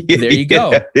you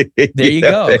go. There you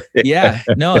go. Yeah.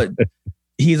 No,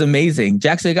 he's amazing.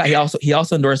 Jack's a guy. He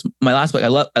also endorsed my last book.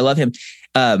 I love him.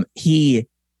 He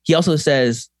also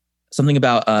says something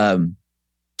about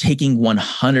taking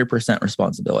 100%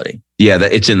 responsibility. Yeah,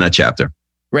 it's in that chapter.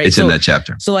 Right. It's in that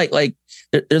chapter. So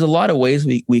there's a lot of ways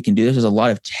we can do this. There's a lot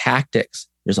of tactics.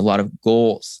 There's a lot of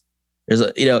goals. There's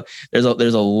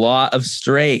a lot of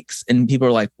strengths, and people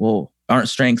are well, aren't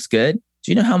strengths good?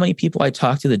 Do you know how many people I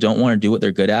talk to that don't want to do what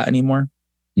they're good at anymore?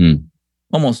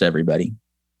 Almost everybody.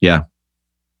 Yeah.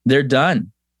 They're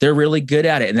done. They're really good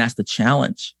at it. And that's the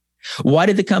challenge. Why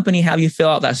did the company have you fill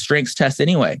out that strengths test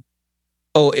anyway?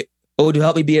 To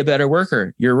help me be a better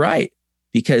worker. You're right.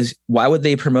 Because why would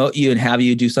they promote you and have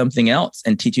you do something else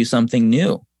and teach you something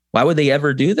new? Why would they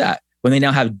ever do that when they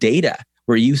now have data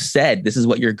where you said this is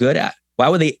what you're good at? Why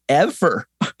would they ever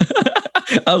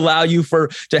allow you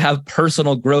to have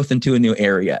personal growth into a new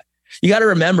area? You got to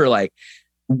remember,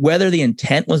 whether the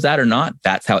intent was that or not,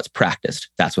 that's how it's practiced.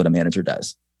 That's what a manager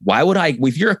does. Why would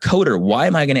if you're a coder, why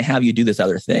am I going to have you do this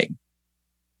other thing?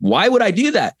 Why would I do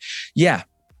that? Yeah,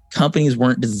 companies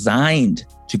weren't designed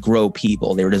to grow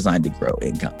people. They were designed to grow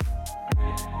income.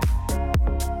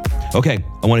 Okay,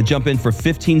 I want to jump in for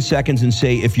 15 seconds and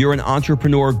say, if you're an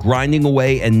entrepreneur grinding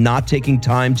away and not taking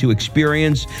time to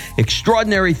experience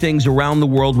extraordinary things around the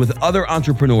world with other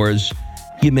entrepreneurs,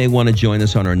 you may want to join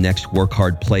us on our next Work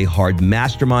Hard, Play Hard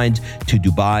Mastermind to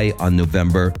Dubai on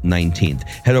November 19th.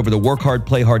 Head over to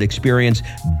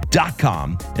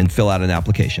workhardplayhardexperience.com and fill out an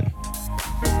application.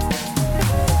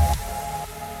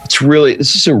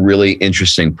 This is a really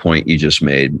interesting point you just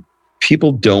made.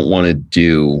 People don't want to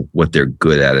do what they're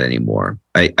good at anymore.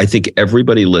 I think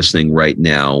everybody listening right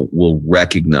now will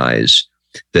recognize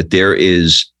that there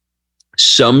is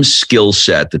some skill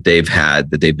set that they've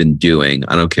been doing.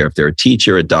 I don't care if they're a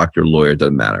teacher, a doctor, lawyer,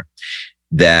 doesn't matter,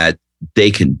 that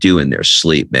they can do in their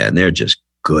sleep, man. They're just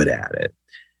good at it.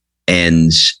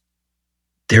 And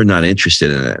they're not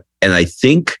interested in it. And I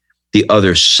think the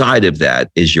other side of that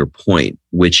is your point,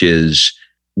 which is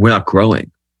we're not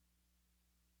growing.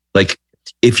 Like,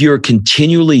 if you're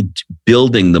continually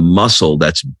building the muscle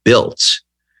that's built,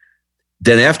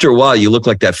 then after a while, you look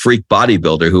like that freak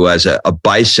bodybuilder who has a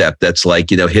bicep that's like,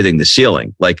 hitting the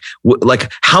ceiling. Like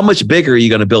how much bigger are you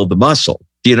going to build the muscle?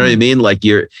 Do you know what I mean? Like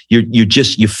you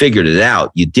figured it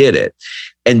out. You did it.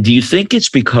 And do you think it's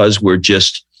because we're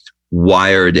just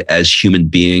wired as human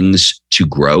beings to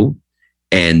grow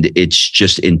and it's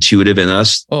just intuitive in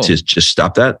us to just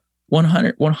stop that?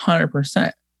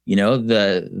 100%.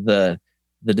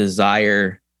 The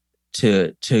desire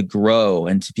to grow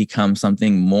and to become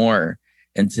something more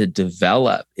and to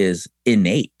develop is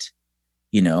innate,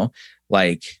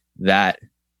 like that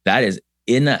is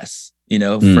in us,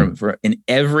 from in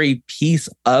every piece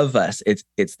of us.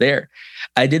 It's there.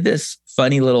 I did this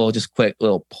funny little, just quick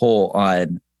little poll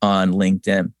on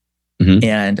LinkedIn.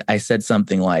 And I said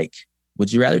something like,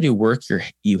 would you rather do work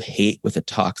you hate with a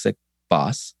toxic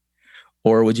boss?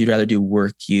 Or would you rather do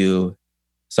work let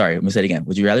me say it again.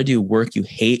 Would you rather do work you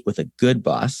hate with a good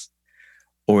boss?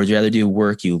 Or would you rather do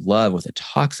work you love with a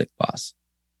toxic boss?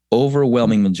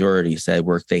 Overwhelming majority said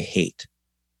work they hate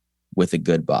with a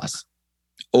good boss.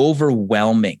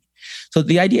 Overwhelming. So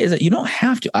the idea is that you don't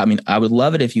have to. I mean, I would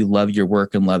love it if you love your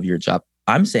work and love your job.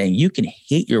 I'm saying you can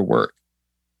hate your work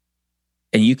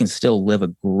and you can still live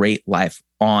a great life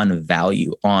on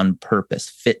value, on purpose,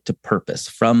 fit to purpose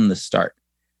from the start.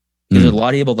 There's a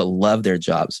lot of people that love their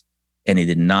jobs and they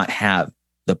did not have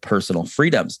the personal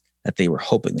freedoms that they were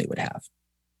hoping they would have.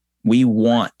 We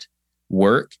want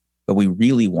work, but we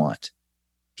really want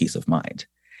peace of mind.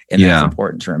 And that's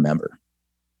important to remember.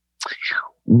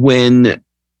 When,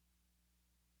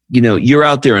 you're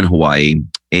out there in Hawaii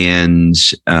and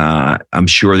I'm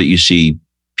sure that you see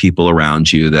people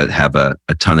around you that have a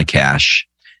ton of cash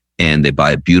and they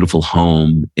buy a beautiful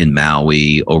home in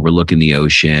Maui overlooking the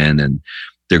ocean, and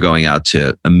they're going out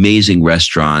to amazing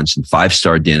restaurants and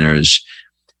 5-star dinners.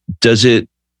 Does it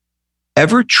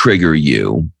ever trigger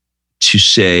you to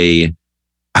say,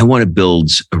 I want to build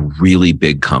a really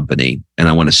big company and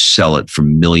I want to sell it for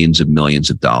millions and millions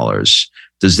of dollars?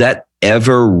 Does that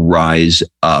ever rise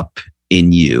up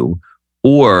in you?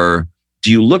 Or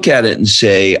do you look at it and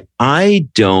say, I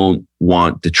don't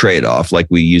want the trade-off? Like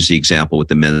we use the example with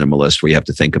the minimalist where you have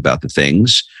to think about the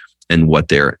things and what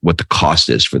the cost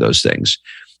is for those things.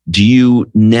 Do you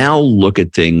now look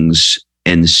at things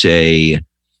and say,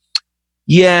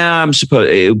 yeah,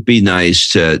 it would be nice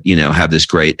to, have this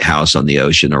great house on the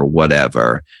ocean or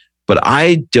whatever, but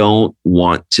I don't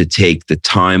want to take the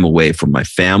time away from my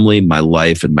family, my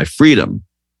life, and my freedom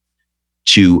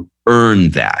to earn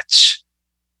that.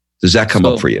 Does that come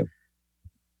up for you?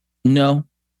 No.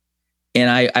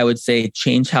 And I would say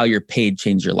change how you're paid,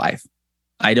 change your life.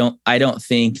 I don't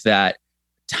think that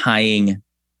tying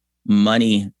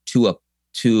money to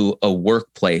a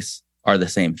workplace are the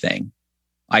same thing.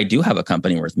 I do have a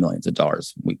company worth millions of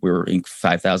dollars. We're in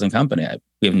 5,000 company.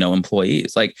 We have no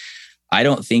employees. Like, I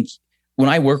don't think when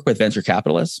I work with venture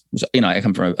capitalists, which, I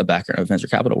come from a background of venture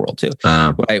capital world too.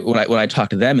 When I talk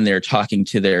to them and they're talking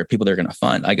to their people they're going to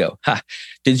fund, I go,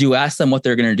 did you ask them what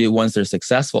they're going to do once they're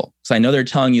successful? Because I know they're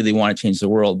telling you they want to change the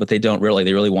world, but they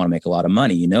really want to make a lot of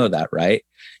money. You know that, right?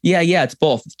 Yeah, it's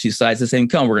both. Two sides of the same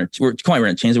coin. We're going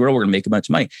to change the world. We're going to make a bunch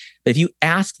of money. But if you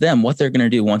ask them what they're going to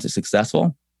do once it's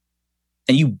successful,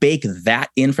 and you bake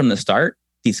that in from the start,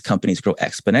 these companies grow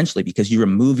exponentially because you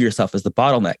remove yourself as the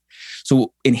bottleneck.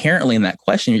 So inherently in that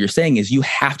question, what you're saying is you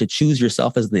have to choose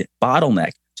yourself as the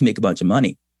bottleneck to make a bunch of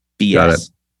money. BS.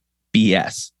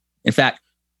 In fact,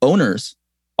 owners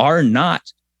are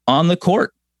not on the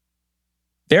court.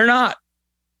 They're not.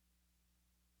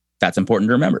 That's important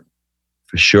to remember.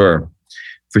 For sure.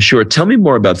 Tell me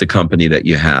more about the company that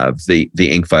you have, the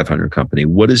Inc. 500 company.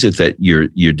 What is it that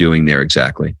you're doing there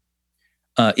exactly?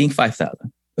 Inc.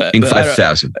 5000. In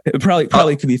 5,000. It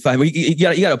probably could be 5. You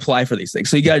got to apply for these things.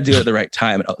 So you got to do it at the right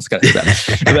time and all this kind of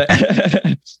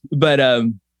stuff. but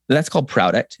that's called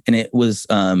Product. And it was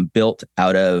built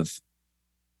out of,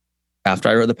 after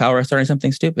I wrote The Power of Starting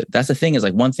Something Stupid. That's the thing, is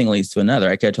like one thing leads to another.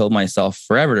 I could have told myself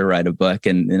forever to write a book,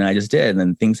 and I just did, and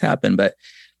then things happen. But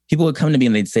people would come to me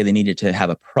and they'd say they needed to have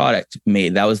a product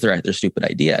made. That was their stupid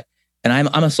idea. And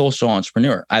I'm a social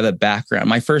entrepreneur. I have a background.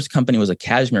 My first company was a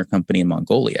cashmere company in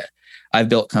Mongolia. I've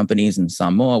built companies in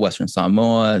Samoa, Western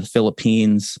Samoa, the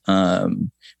Philippines,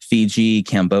 Fiji,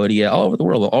 Cambodia, all over the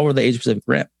world, all over the Asia Pacific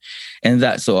Rim. And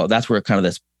that's where kind of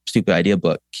this stupid idea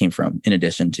book came from, in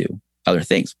addition to other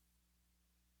things.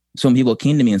 So when people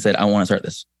came to me and said, I want to start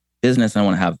this business and I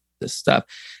want to have this stuff,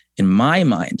 in my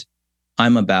mind,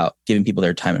 I'm about giving people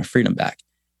their time and freedom back.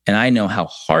 And I know how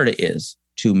hard it is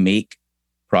to make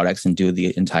products and do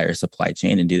the entire supply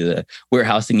chain and do the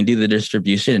warehousing and do the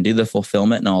distribution and do the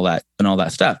fulfillment and all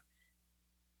that stuff.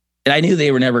 And I knew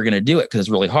they were never going to do it because it's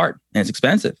really hard and it's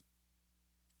expensive.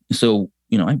 So,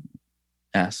 I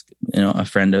asked, a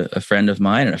friend of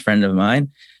mine and a friend of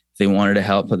mine if they wanted to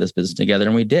help put this business together,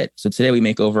 and we did. So today we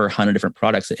make over 100 different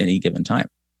products at any given time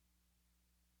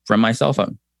from my cell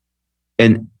phone.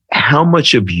 And how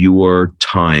much of your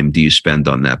time do you spend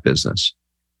on that business?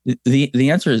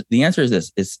 The answer is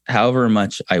this: is however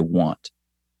much I want.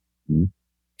 Mm-hmm.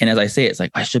 And as I say, it's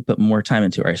like I should put more time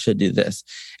into it, or I should do this,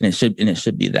 and it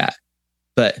should be that.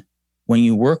 But when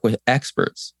you work with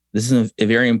experts, this is a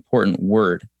very important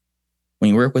word. When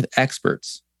you work with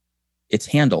experts, it's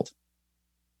handled.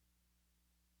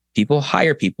 People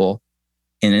hire people,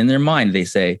 and in their mind, they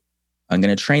say, I'm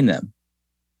going to train them.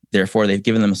 Therefore, they've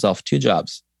given themselves 2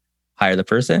 jobs: hire the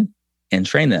person and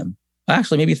train them.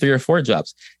 Actually, maybe 3 or 4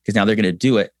 jobs, because now they're going to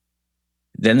do it.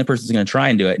 Then the person's going to try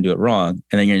and do it wrong,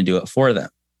 and then you're going to do it for them.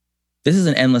 This is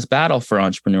an endless battle for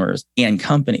entrepreneurs and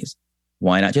companies.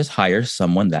 Why not just hire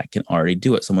someone that can already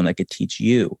do it, someone that could teach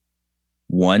you?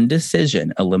 One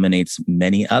decision eliminates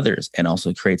many others and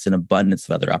also creates an abundance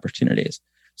of other opportunities.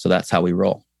 So that's how we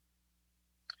roll.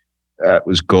 That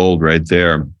was gold right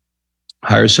there.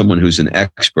 Hire someone who's an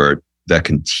expert that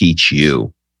can teach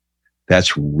you.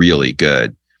 That's really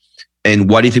good. And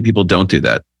why do you think people don't do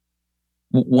that?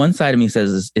 One side of me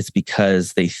says it's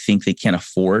because they think they can't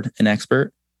afford an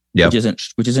expert, which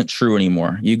isn't true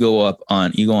anymore. You go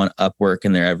on Upwork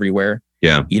and they're everywhere.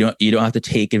 Yeah. You don't have to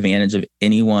take advantage of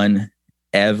anyone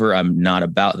ever. I'm not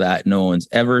about that. No one's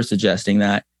ever suggesting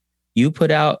that. You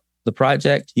put out the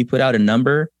project, you put out a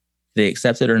number, they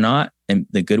accept it or not. And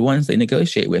the good ones, they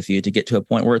negotiate with you to get to a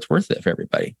point where it's worth it for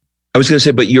everybody. I was going to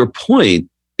say, but your point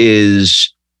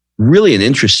is really an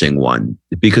interesting one,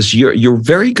 because you're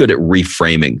very good at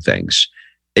reframing things.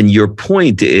 And your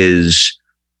point is,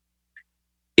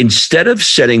 instead of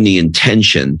setting the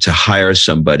intention to hire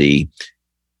somebody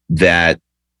that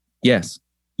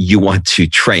you want to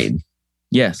train,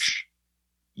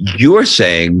 you're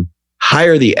saying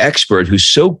hire the expert who's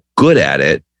so good at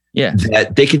it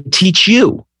that they can teach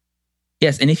you.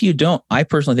 Yes. And if you don't, I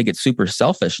personally think it's super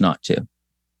selfish not to.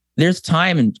 There's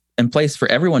time and place for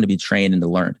everyone to be trained and to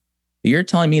learn. But you're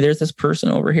telling me there's this person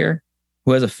over here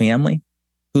who has a family,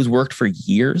 who's worked for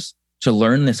years to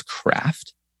learn this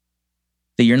craft,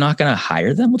 that you're not going to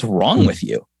hire them? What's wrong with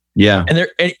you? Yeah.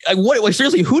 What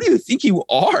seriously, who do you think you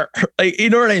are? Like, you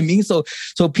know what I mean? So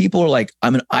people are like,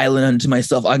 I'm an island unto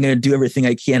myself. I'm going to do everything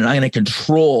I can, and I'm going to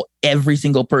control every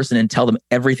single person and tell them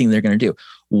everything they're going to do.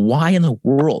 Why in the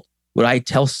world would I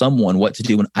tell someone what to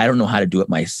do when I don't know how to do it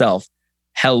myself?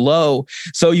 Hello.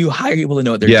 So you hire people to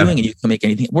know what they're doing, and you can make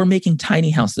anything. We're making tiny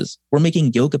houses. We're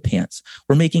making yoga pants.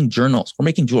 We're making journals. We're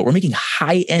making jewelry. We're making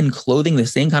high-end clothing, the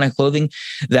same kind of clothing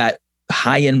that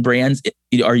high-end brands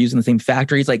are using, the same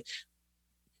factories. Like,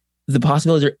 the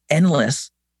possibilities are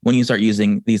endless when you start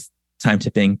using these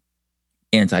time-tipping,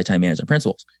 anti-time management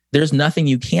principles. There's nothing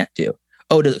you can't do.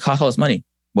 Oh, does it cost all this money?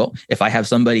 Well, if I have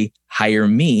somebody hire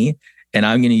me and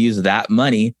I'm going to use that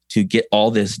money to get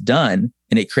all this done,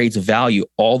 and it creates value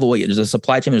all the way. There's a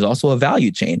supply chain. There's also a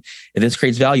value chain. If this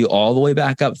creates value all the way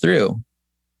back up through,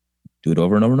 do it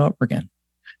over and over and over again.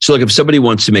 So, like, if somebody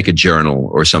wants to make a journal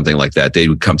or something like that, they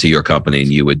would come to your company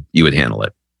and you would handle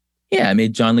it. Yeah, I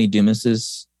made John Lee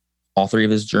Dumas's all 3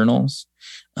 of his journals.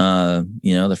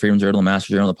 The Freedom Journal, the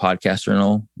Master Journal, the Podcast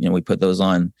Journal. We put those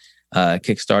on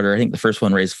Kickstarter. I think the first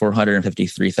one raised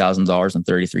 $453,000 in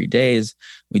 33 days.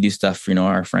 We do stuff for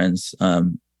our friends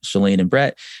Shalene and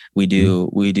Brett. We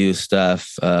do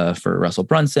stuff for Russell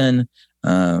Brunson.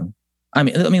 I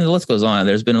mean, the list goes on.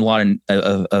 There's been a lot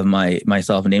of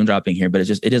myself name dropping here, but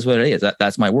it is what it is.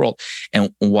 That's my world.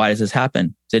 And why does this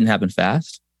happen? Didn't happen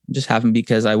fast. It just happened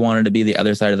because I wanted to be the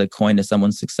other side of the coin to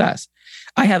someone's success.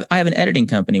 I have an editing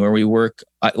company where we work.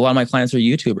 A lot of my clients are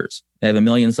YouTubers. They have 1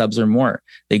 million subs or more.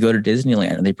 They go to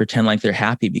Disneyland and they pretend like they're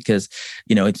happy because,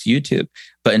 it's YouTube.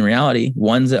 But in reality,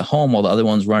 one's at home while the other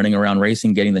one's running around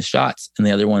racing, getting the shots, and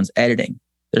the other one's editing.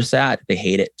 They're sad. They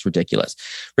hate it. It's ridiculous.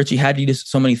 Richie, how do you do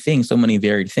so many things, so many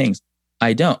varied things?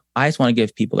 I don't. I just want to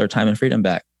give people their time and freedom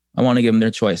back. I want to give them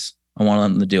their choice. I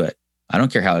want them to do it. I don't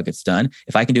care how it gets done.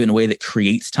 If I can do it in a way that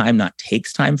creates time, not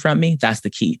takes time from me, that's the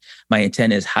key. My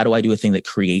intent is, how do I do a thing that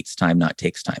creates time, not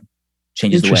takes time?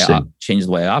 Changes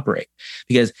the way I operate.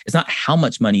 Because it's not how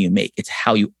much money you make, it's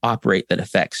how you operate that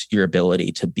affects your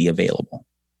ability to be available.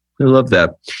 I love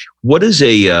that. What does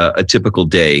a typical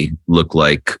day look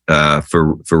like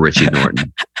for Richie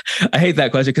Norton? I hate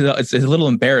that question because it's a little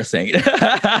embarrassing. No.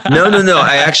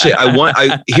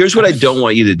 Here's what I don't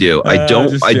want you to do. I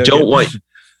don't want,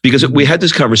 because we had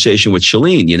this conversation with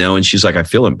Shalene, and she's like, I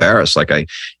feel embarrassed. Like I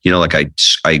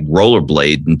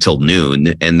rollerblade until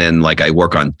noon, and then like I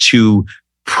work on two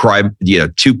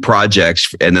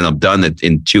projects, and then I'm done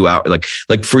in 2 hours.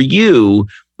 Like for you,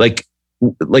 like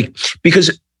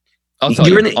because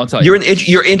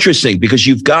you're interesting because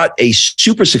you've got a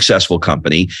super successful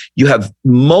company. You have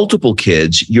multiple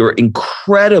kids. You're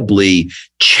incredibly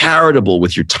charitable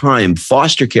with your time,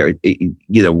 foster care,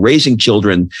 raising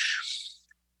children.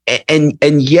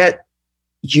 And yet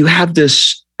you have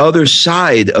this other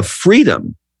side of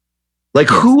freedom. Like,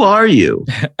 who are you?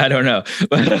 I don't know.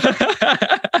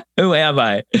 Who am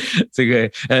I? It's a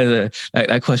good,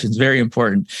 that question is very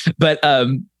important. But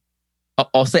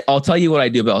I'll tell you what I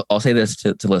do, but I'll say this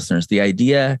to listeners. The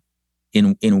idea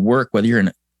in work, whether you're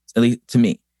at least to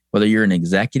me, whether you're an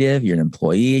executive, you're an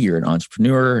employee, you're an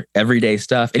entrepreneur, everyday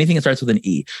stuff, anything that starts with an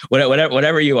E,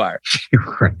 whatever you are,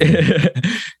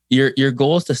 your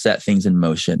goal is to set things in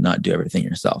motion, not do everything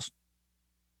yourself.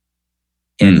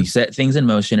 And you set things in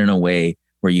motion in a way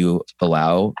where you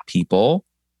allow people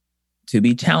to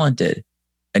be talented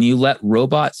and you let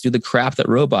robots do the crap that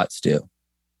robots do.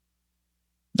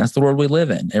 That's the world we live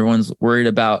in. Everyone's worried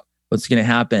about what's going to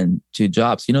happen to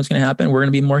jobs. You know what's going to happen? We're going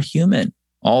to be more human.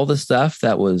 All the stuff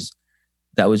that was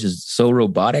just so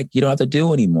robotic, you don't have to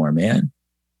do anymore, man.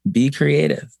 Be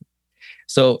creative.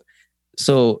 So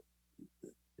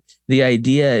the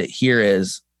idea here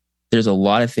is there's a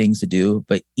lot of things to do,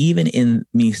 but even in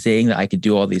me saying that I could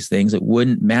do all these things, it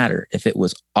wouldn't matter if it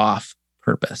was off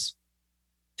purpose,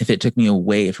 if it took me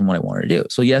away from what I wanted to do.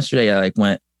 So yesterday,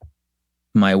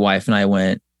 my wife and I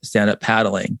went stand-up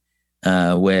paddling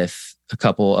with a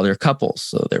couple other couples.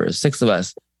 So there were 6 of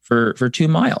us for 2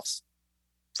 miles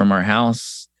from our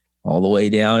house all the way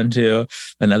down to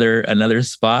another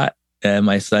spot. And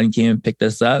my son came and picked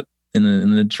us up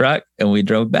in the truck, and we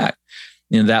drove back.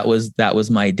 That was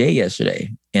my day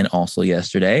yesterday. And also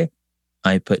yesterday,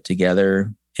 I put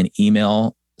together an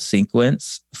email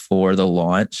sequence for the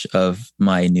launch of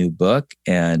my new book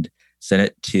and sent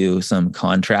it to some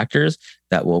contractors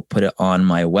that will put it on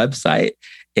my website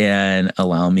and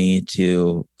allow me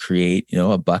to create,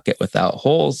 a bucket without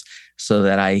holes so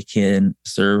that I can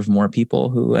serve more people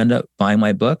who end up buying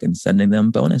my book and sending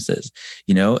them bonuses.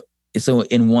 So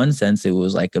in one sense, it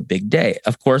was like a big day.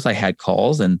 Of course, I had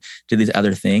calls and did these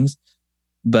other things,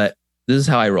 but this is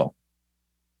how I roll.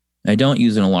 I don't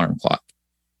use an alarm clock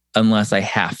unless I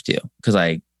have to,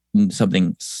 because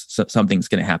something's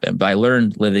going to happen. But I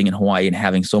learned living in Hawaii and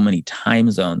having so many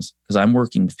time zones, because I'm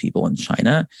working with people in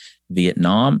China,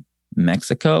 Vietnam,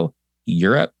 Mexico,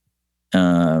 Europe,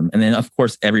 and then of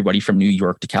course everybody from New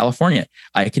York to California.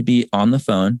 I could be on the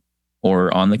phone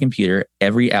or on the computer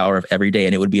every hour of every day,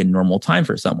 and it would be a normal time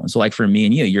for someone. So like for me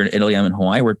and you're in Italy, I'm in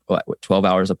Hawaii, we're 12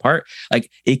 hours apart. Like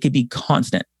it could be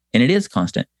constant, and it is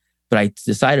constant. But I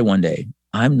decided one day,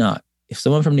 if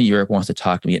someone from New York wants to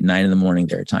talk to me at 9 a.m.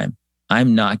 their time,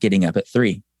 I'm not getting up at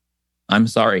 3. I'm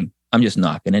sorry. I'm just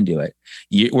not going to do it.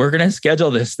 We're going to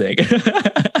schedule this thing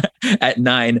at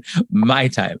 9 my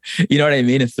time. You know what I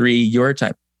mean? At 3 your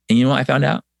time. And you know what I found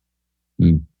out?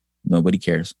 Nobody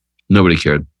cares. Nobody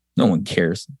cared. No one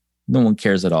cares. No one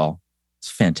cares at all. It's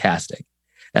fantastic.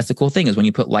 That's the cool thing, is when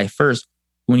you put life first,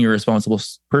 when you're a responsible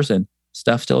person,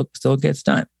 stuff still gets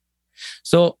done.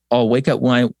 So I'll wake up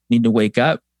when I need to wake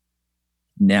up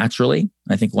naturally.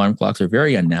 I think alarm clocks are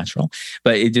very unnatural,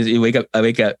 but I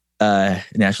wake up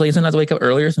naturally. Sometimes I wake up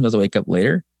earlier, sometimes I wake up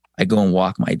later. I go and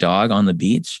walk my dog on the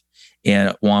beach,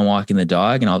 and while I'm walking the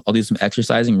dog, and I'll do some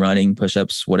exercising, running,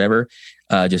 push-ups, whatever,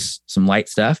 just some light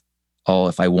stuff.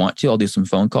 If I want to, I'll do some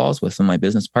phone calls with some of my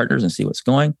business partners and see what's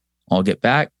going. I'll get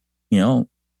back, the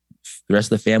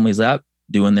rest of the family's up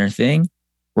doing their thing.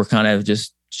 We're kind of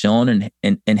just chilling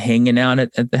and hanging out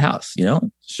at the house.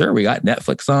 Sure, we got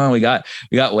Netflix on, we got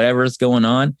whatever's going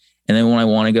on. And then when I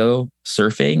want to go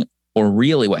surfing, or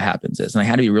really what happens is, and I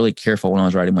had to be really careful when I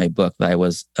was writing my book, that I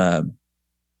was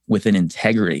within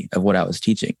integrity of what I was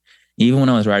teaching. Even when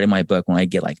I was writing my book, when I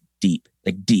get like deep,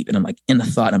 and I'm like in the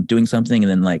thought, I'm doing something, and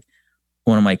then like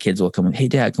one of my kids will come and, hey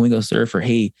dad, can we go surf? Or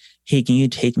hey, can you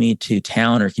take me to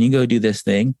town? Or can you go do this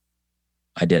thing?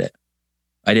 I did it.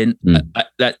 I didn't,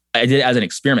 I did it as an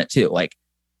experiment too. Like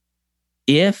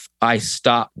if I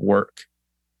stop work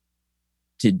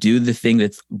to do the thing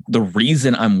that's the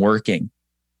reason I'm working,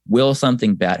 will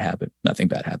something bad happen? Nothing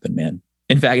bad happened, man.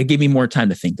 In fact, it gave me more time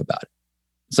to think about it.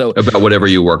 So about whatever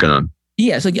you're working on.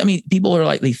 Yeah. So, I mean, people are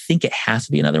like, they think it has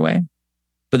to be another way,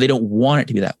 but they don't want it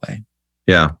to be that way.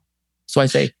 Yeah. So I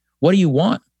say, what do you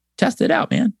want? Test it out,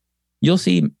 man. You'll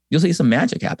see some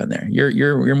magic happen there.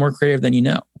 You're more creative than you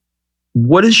know.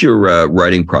 What does your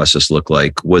writing process look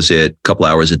like? Was it a couple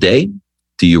hours a day?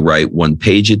 Do you write 1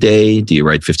 page a day? Do you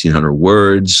write 1,500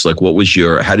 words? Like,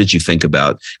 how did you think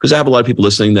about? Because I have a lot of people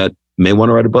listening that may want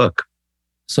to write a book.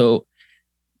 So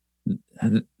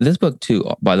this book too,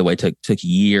 by the way, took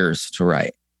years to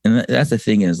write. And that's the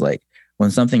thing is, like,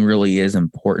 when something really is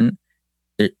important,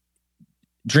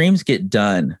 dreams get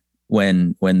done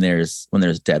when there's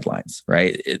deadlines,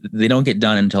 right? They don't get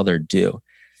done until they're due.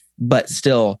 But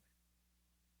still,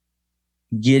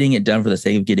 getting it done for the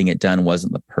sake of getting it done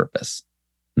wasn't the purpose.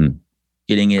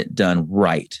 Getting it done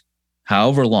right,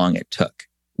 however long it took,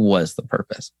 was the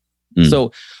purpose.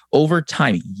 So over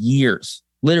time, years,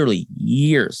 literally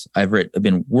years, I've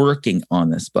been working on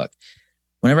this book.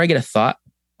 Whenever I get a thought,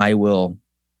 I will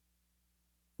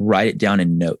write it down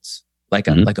in notes, like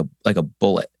a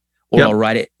bullet, or I'll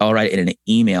write it in an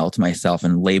email to myself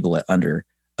and label it under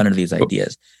these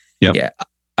ideas. Yeah.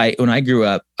 When I grew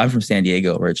up, I'm from San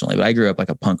Diego originally, but I grew up like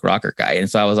a punk rocker guy. And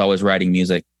so I was always writing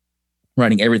music,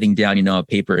 writing everything down,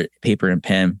 paper and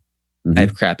pen. I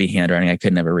have crappy handwriting. I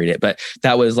could never read it, but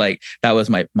that was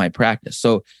my practice.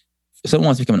 So if someone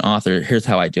wants to become an author, here's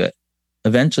how I do it.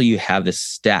 Eventually you have this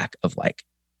stack of like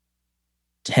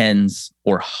tens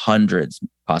or hundreds,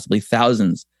 possibly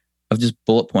thousands of just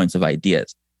bullet points of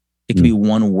ideas. It can be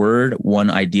one word, one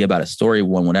idea about a story,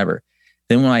 one whatever.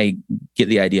 Then when I get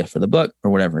the idea for the book or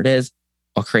whatever it is,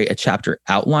 I'll create a chapter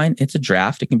outline. It's a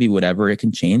draft. It can be whatever. It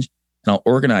can change. And I'll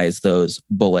organize those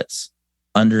bullets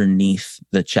underneath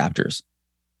the chapters.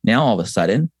 Now, all of a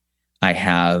sudden, I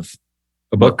have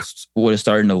a book. What is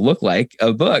starting to look like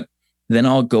a book. Then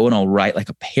I'll go and I'll write like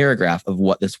a paragraph of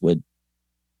what this would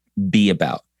be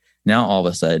about. Now, all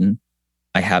of a sudden,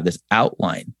 I have this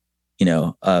outline,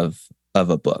 of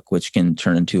a book, which can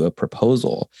turn into a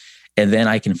proposal. And then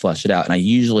I can flesh it out. And I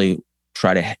usually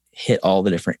try to hit all the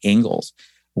different angles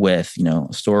with, a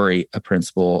story, a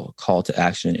principle, call to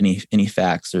action, any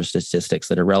facts or statistics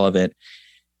that are relevant.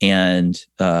 And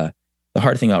the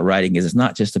hard thing about writing is it's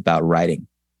not just about writing.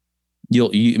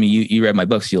 You read my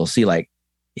books, you'll see like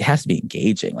it has to be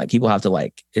engaging. Like people have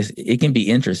to it can be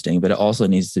interesting, but it also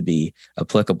needs to be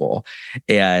applicable.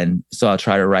 And so I'll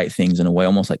try to write things in a way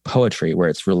almost like poetry, where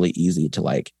it's really easy to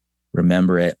like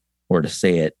remember it or to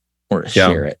say it or to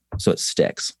share it so it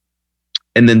sticks.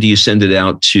 And then do you send it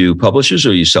out to publishers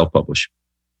or you self-publish?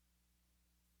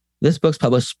 This book's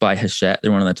published by Hachette.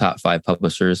 They're one of the top 5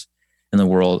 publishers in the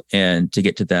world. And to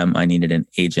get to them, I needed an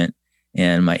agent.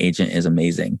 And my agent is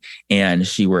amazing. And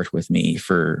she worked with me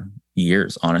for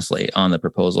years, honestly, on the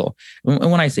proposal. And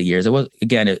when I say years,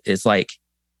 it's like,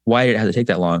 why did it have to take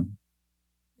that long?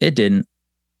 It didn't,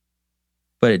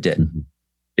 but it did. Mm-hmm.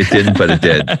 It didn't, but it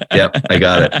did. Yep, I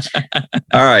got it.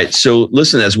 All right. So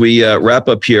listen, as we wrap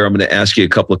up here, I'm going to ask you a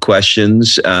couple of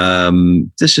questions.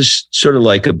 This is sort of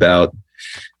like about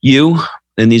you.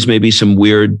 And these may be some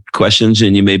weird questions.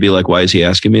 And you may be like, why is he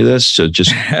asking me this? So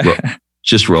just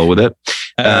roll with it.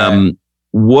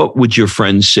 What would your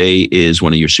friends say is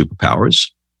one of your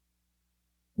superpowers?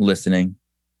 Listening.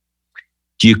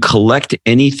 Do you collect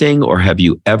anything or have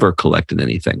you ever collected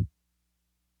anything?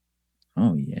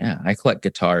 Oh, yeah. I collect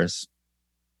guitars.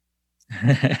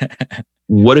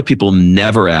 What do people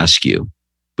never ask you,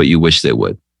 but you wish they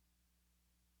would?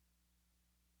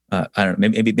 I don't know.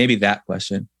 Maybe that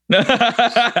question. It's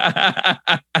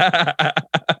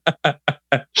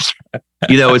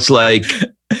like,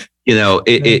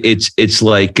 it's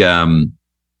like,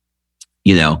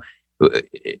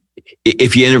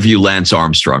 if you interview Lance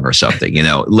Armstrong or something,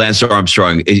 Lance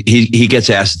Armstrong, he gets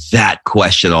asked that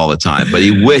question all the time, but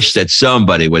he wished that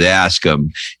somebody would ask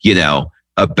him,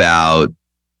 about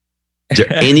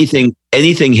anything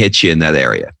hits you in that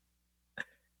area.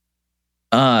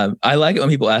 I like it when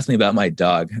people ask me about my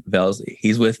dog, Velzy.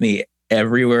 He's with me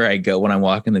everywhere I go when I'm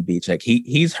walking the beach. Like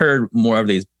he's heard more of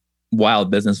these wild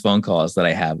business phone calls that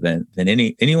I have than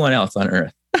anyone else on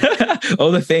earth. Oh,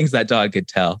 the things that dog could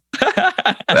tell.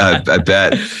 I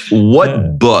bet.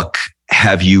 What book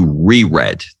have you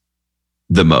reread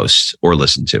the most or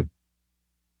listened to?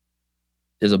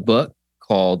 There's a book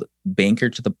called Banker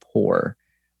to the Poor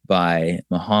by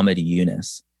Muhammad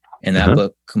Yunus. And that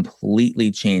book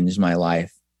completely changed my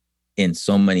life in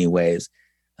so many ways.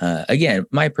 Again,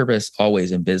 my purpose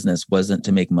always in business wasn't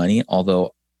to make money,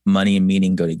 although money and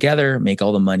meaning go together. Make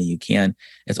all the money you can.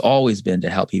 It's always been to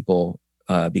help people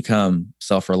become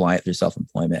self-reliant through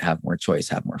self-employment, have more choice,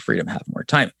 have more freedom, have more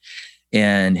time.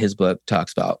 And his book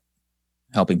talks about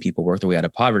helping people work their way out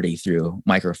of poverty through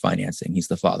microfinancing. He's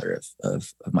the father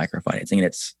of microfinancing. And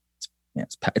it's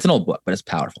an old book, but it's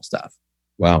powerful stuff.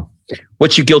 Wow.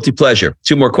 What's your guilty pleasure?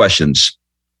 2 more questions.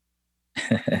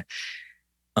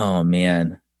 Oh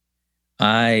man.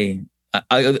 I'll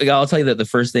tell you that the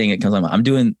first thing that comes to mind, I'm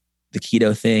doing the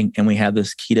keto thing and we have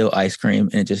this keto ice cream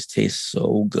and it just tastes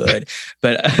so good,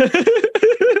 but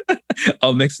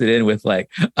I'll mix it in with like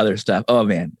other stuff. Oh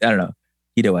man, I don't know.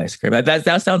 Keto ice cream.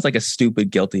 That sounds like a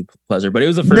stupid guilty pleasure, but it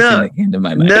was the first thing that came to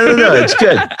my mind. No, it's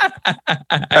good. All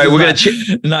right, we're going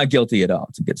to not guilty at all.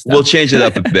 It's good stuff. We'll change it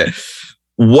up a bit.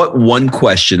 What one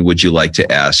question would you like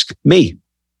to ask me?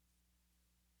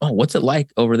 Oh, what's it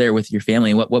like over there with your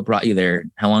family? What brought you there?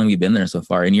 How long have you been there so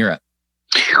far in Europe?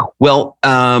 Well,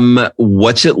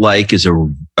 what's it like is a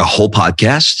whole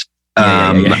podcast.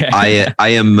 I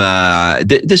am,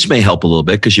 this may help a little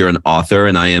bit because you're an author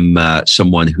and I am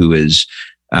someone who is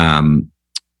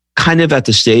kind of at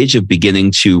the stage of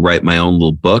beginning to write my own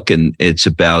little book. And it's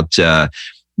about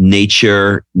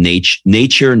nature,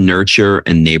 nurture,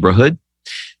 and neighborhood.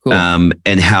 Cool.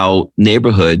 And how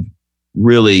neighborhood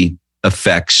really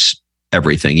affects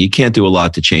everything. You can't do a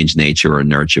lot to change nature or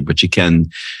nurture, but you can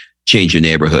change your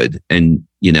neighborhood. And,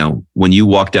 you know, when you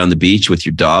walk down the beach with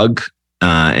your dog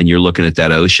and you're looking at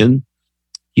that ocean,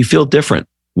 you feel different.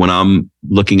 When I'm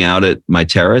looking out at my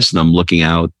terrace and I'm looking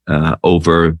out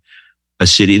over a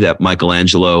city that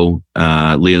Michelangelo,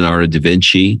 Leonardo da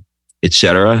Vinci,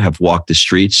 etc., have walked the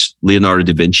streets. Leonardo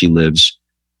da Vinci lived.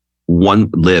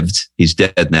 He's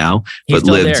dead now, but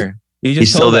lived. There.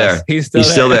 He's still there. He's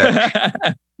still there.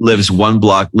 Lived one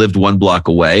block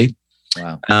away.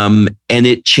 Wow. And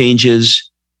it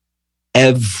changes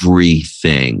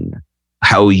everything.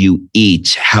 How you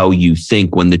eat, how you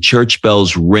think. When the church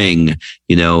bells ring,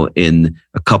 you know, in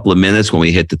a couple of minutes when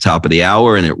we hit the top of the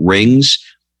hour and it rings,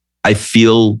 I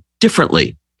feel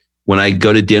differently. When I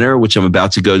go to dinner, which I'm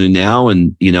about to go to now,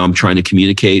 and, you know, I'm trying to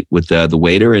communicate with the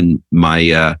waiter in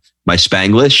my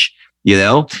Spanglish, you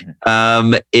know,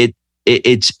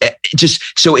 it's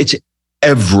just, so it's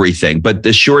everything. But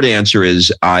the short answer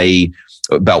is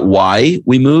about why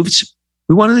we moved.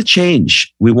 We wanted to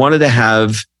change. We wanted to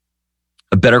have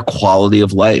a better quality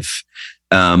of life.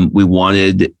 We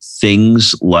wanted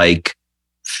things like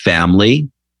family,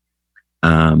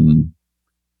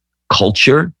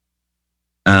 culture,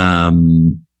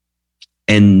 and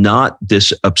not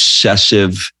this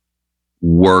obsessive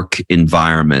work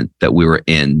environment that we were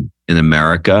in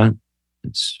America.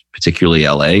 It's particularly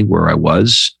LA, where I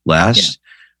was last.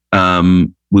 Yeah.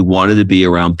 We wanted to be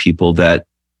around people that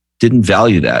didn't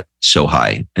value that so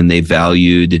high, and they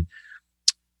valued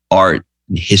art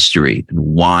and history and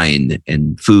wine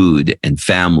and food and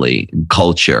family and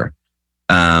culture.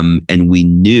 And we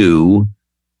knew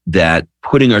that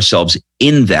putting ourselves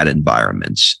in that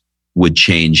environment would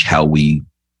change how we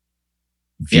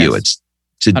view it.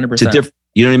 You know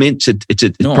what I mean?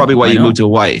 It's probably why you moved to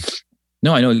Hawaii.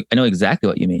 No, I know exactly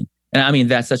what you mean. And I mean,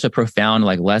 that's such a profound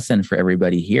like lesson for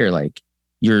everybody here. Like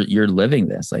you're living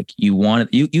this. Like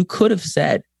you could have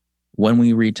said, when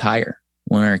we retire,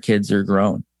 when our kids are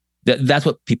grown, that's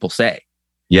what people say.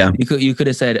 Yeah. You could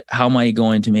have said, how am I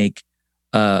going to make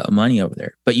money over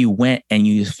there? But you went and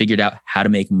you figured out how to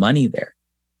make money there.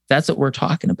 That's what we're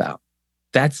talking about.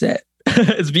 That's it.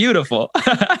 It's beautiful.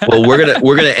 Well, we're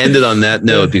gonna end it on that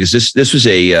note, because this was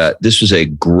a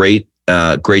great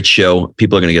show.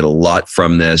 People are gonna get a lot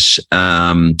from this.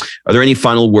 Are there any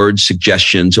final words,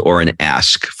 suggestions, or an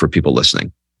ask for people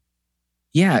listening?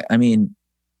 Yeah, I mean,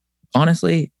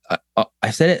 honestly,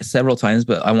 I said it several times,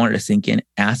 but I wanted to sink in.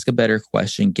 Ask a better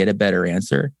question, get a better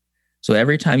answer. So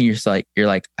every time you're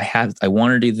like, I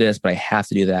want to do this, but I have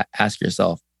to do that. Ask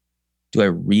yourself, do I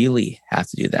really have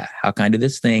to do that? How can I do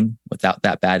this thing without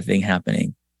that bad thing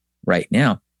happening right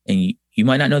now? And you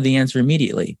might not know the answer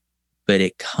immediately, but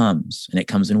it comes, and it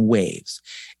comes in waves,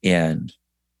 and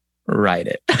write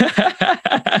it.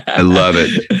 I love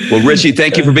it. Well, Richie,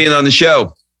 thank you for being on the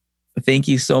show. Thank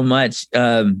you so much.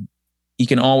 You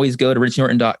can always go to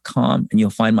richienorton.com and you'll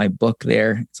find my book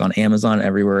there. It's on Amazon,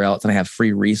 everywhere else. And I have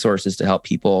free resources to help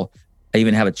people. I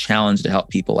even have a challenge to help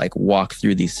people like walk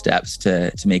through these steps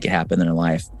to make it happen in their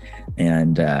life.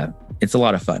 And it's a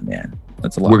lot of fun, man.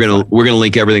 It's a lot. We're gonna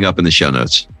link everything up in the show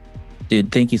notes.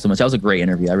 Dude, thank you so much. That was a great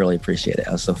interview. I really appreciate it.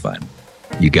 That was so fun.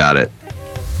 You got it.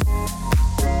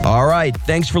 All right.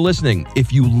 Thanks for listening.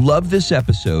 If you love this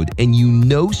episode and you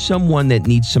know someone that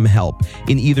needs some help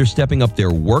in either stepping up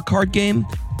their work hard game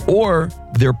or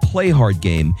their play hard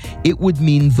game, it would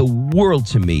mean the world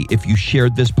to me if you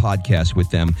shared this podcast with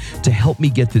them to help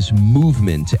me get this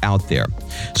movement out there.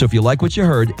 So if you like what you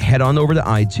heard, head on over to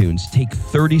iTunes, take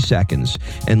 30 seconds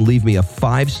and leave me a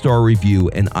 5-star review,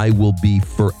 and I will be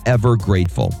forever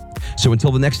grateful. So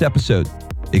until the next episode,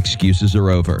 excuses are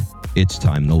over. It's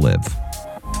time to live.